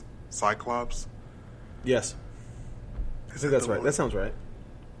versus Cyclops? Yes. I think that's right. That sounds right.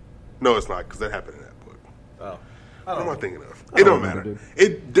 No, it's not, because that happened in that book. Oh. What am I thinking of? I It don't don't remember,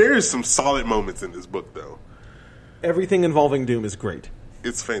 matter. There is some solid moments in this book, though. Everything involving Doom is great.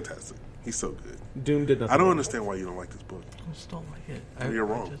 It's fantastic. He's so good. Doom did nothing. I don't wrong. understand why you don't like this book. I just don't like it. You're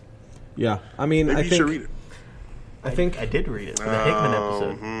wrong. Yeah. I mean, Maybe I you think should read it. I think I did read it for the Hickman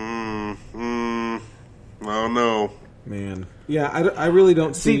episode. I don't know. man. Yeah, I really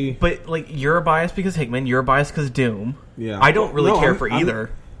don't See, see but like you're biased because Hickman, you're biased because Doom. Yeah. I don't really No, care I'm- for I'm- either.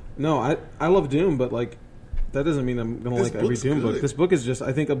 No, I love Doom, but like that doesn't mean I'm going to This like every book's Doom book. good. This book is just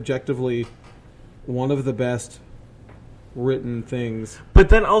I think objectively one of the best written things. But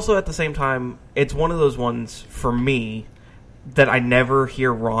then also at the same time, it's one of those ones for me that I never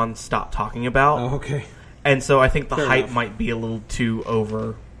hear Ron stop talking about. Oh, okay. And so I think the Fair hype enough. might be a little too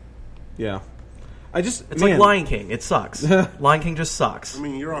over. Yeah. I just It's like Lion King. It sucks. Lion King just sucks. I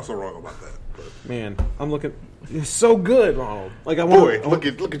mean, you're also wrong about that. But Man, I'm looking. It's so good, Ronald. Like I boy, want.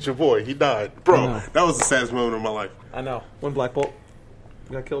 look at your boy. He died, I bro. know. That was the saddest moment of my life. I know when Black Bolt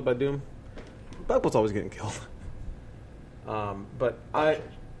got killed by Doom. Black Bolt's always getting killed. But I.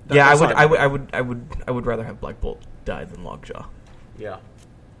 Yeah, Sorry. I would rather have Black Bolt die than Lockjaw. Yeah.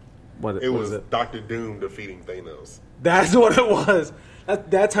 What It what was is it? Doctor Doom defeating Thanos. That's what it was.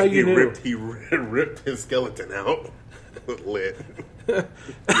 That's how you knew. He ripped his skeleton out. Lit.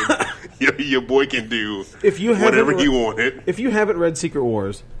 your boy can do If you haven't whatever re- he wanted. If you haven't read Secret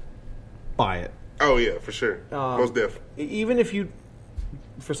Wars, buy it. Oh yeah, for sure. Most def. Even if you,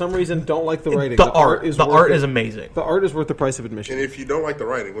 for some reason, don't like the writing, The art is amazing. The art is worth the price of admission. And if you don't like the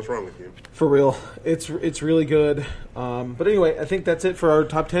writing, what's wrong with you? For real, it's really good. But anyway, I think that's it for our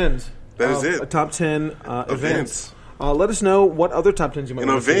top tens. That is it. Top 10 events. Let us know what other top tens you might. An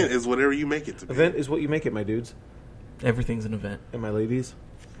want to event see. is whatever you make it to be. Event is what you make it, my dudes Everything's an event. and my ladies.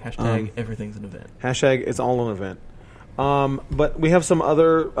 Hashtag everything's an event. Hashtag it's all an event. But we have some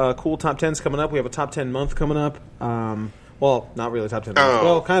other cool top tens coming up. We have a top 10 month coming up. Well, not really a top 10 month. Oh.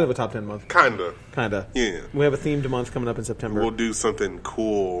 Well, kind of a top 10 month. Kinda. Kinda. Yeah. We have a themed month coming up in September. We'll do something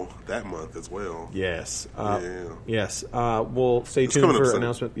cool that month as well. Yes. Yeah. Yes. We'll stay It's tuned coming up for soon.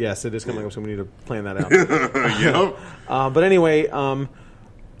 announcement. Yes, it is coming up, so we need to plan that out. Yep. But anyway,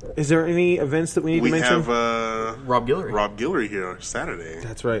 is there any events that we need We to mention? have Rob Guillory. Rob Guillory here Saturday,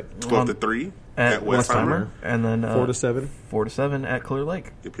 That's right. 12 to 3 at Westheimer. and then 4 to 7. 4 to 7 at Clear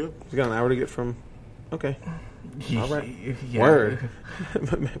Lake. Yep, yep. We got an hour to get from. Okay. All right. Yeah. Word.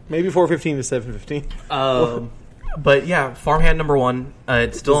 Maybe 4:15 to 7:15. But yeah, Farmhand number 1.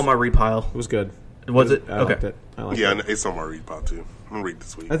 It's still on my read pile. It was good. Was it? I Okay. liked it. I liked Yeah, it. and it's on my read pile too. I'm gonna read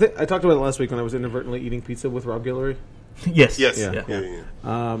this week. I think I talked about it last week when I was inadvertently eating pizza with Rob Guillory. Yes. Yes. Yeah.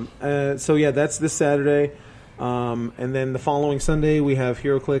 Yeah. So yeah, that's this Saturday, and then the following Sunday we have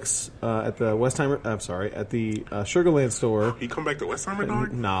HeroClix at the Westheimer. I'm sorry, at the Sugarland store. You come back to Westheimer,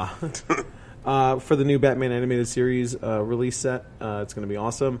 dog? Nah. For the new Batman animated series release set, it's going to be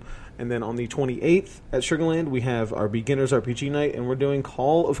awesome. And then on the 28th at Sugarland, we have our Beginners RPG Night, and we're doing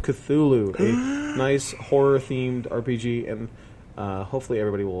Call of Cthulhu, a nice horror-themed RPG, and hopefully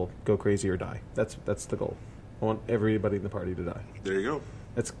everybody will go crazy or die. That's the goal. I want everybody in the party to die. There you go.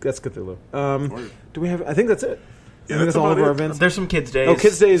 That's Cthulhu. Do we have? I think that's it. Yeah, I think that's that's all of about our it. events. There's some kids' days. Oh,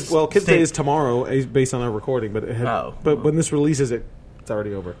 Kids Day is Stay- Day is tomorrow, based on our recording. But but when this releases, it's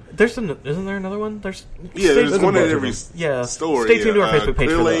already over. There's some. Isn't there another one? There's There's there's one a at bunch of every them. Yeah. store. Stay tuned to our Facebook page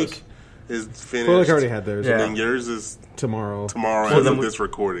Clear for Lake those. is finished. Clear Lake already had theirs. And Yeah. then yours is Tomorrow. tomorrow So as then of we- this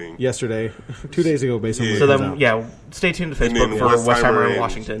recording. Yesterday, 2 days ago, based on when Yeah. it So comes then, out. yeah, stay tuned to And then Facebook for Westheimer and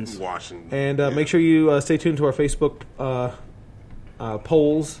Washington's. Washington. And Yeah. make sure you stay tuned to our Facebook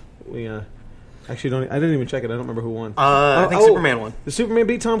polls. We actually don't. I didn't even check it. I don't remember who won. I think Superman won. The Superman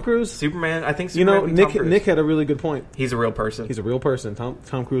beat Tom Cruise. Superman. I think You know, Superman beat Tom Cruise. Nick had a really good point. He's a real person. He's a real person.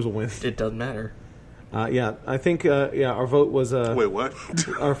 Tom Cruise will win. It doesn't matter. Yeah, I think. Our vote was Wait, what?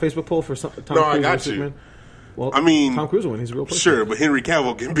 our Facebook poll for Tom No, Cruise I got and you. Superman. Well, I mean, Tom Cruise will win. He's a real person. Sure, but Henry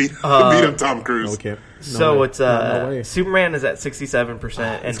Cavill can beat up Tom Cruise. No, we can't. No So way. it's No way. Superman is at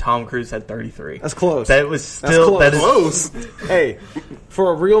 67% and Tom Cruise had 33. That's close. That was still close. that is Close. Hey,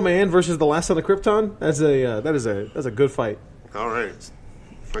 for a real man versus the last son of Krypton, that's a good fight. All right.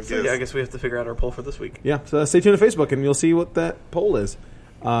 I guess. So, yeah, I guess we have to figure out our poll for this week. Yeah, so stay tuned to Facebook and you'll see what that poll is.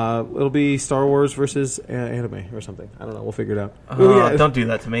 It'll be Star Wars versus anime or something. I don't know. We'll figure it out. Don't do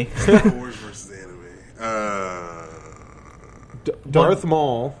that to me. Star Wars versus anime. Darth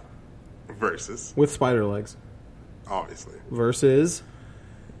Maul Versus, with spider legs obviously. versus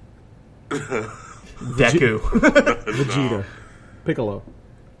Deku. Vegeta, Piccolo.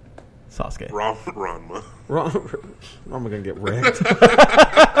 Sasuke. Ranma. I'm gonna get wrecked.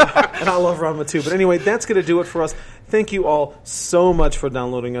 And I love Ranma too. But anyway, that's gonna do it for us. Thank you all so much for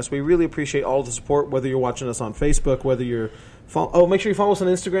downloading us. We really appreciate all the support. Whether you're watching us on Facebook, whether you're make sure you follow us on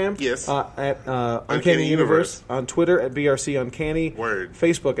Instagram. Yes. At Uncanny Uncanny Universe. Universe. On Twitter at BRC Uncanny. Word.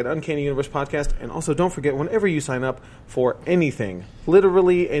 Facebook at Uncanny Universe Podcast. And also, don't forget, whenever you sign up for anything,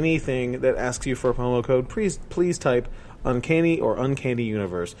 literally anything that asks you for a promo code, please type Uncanny or Uncanny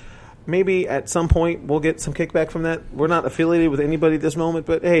Universe. Maybe at some point we'll get some kickback from that. We're not affiliated with anybody at this moment,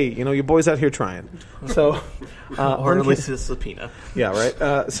 but hey, your boy's out here trying. So, Or at least a subpoena. yeah, right.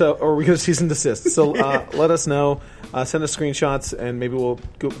 Or we get a cease and desist. So let us know. Send us screenshots, and maybe we'll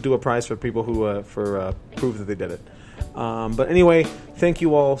do a prize for people who prove that they did it. But anyway, thank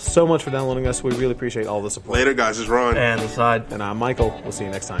you all so much for downloading us. We really appreciate all the support. Later, guys. Just run. And the side. And I'm Michael. We'll see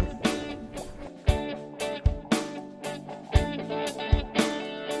you next time.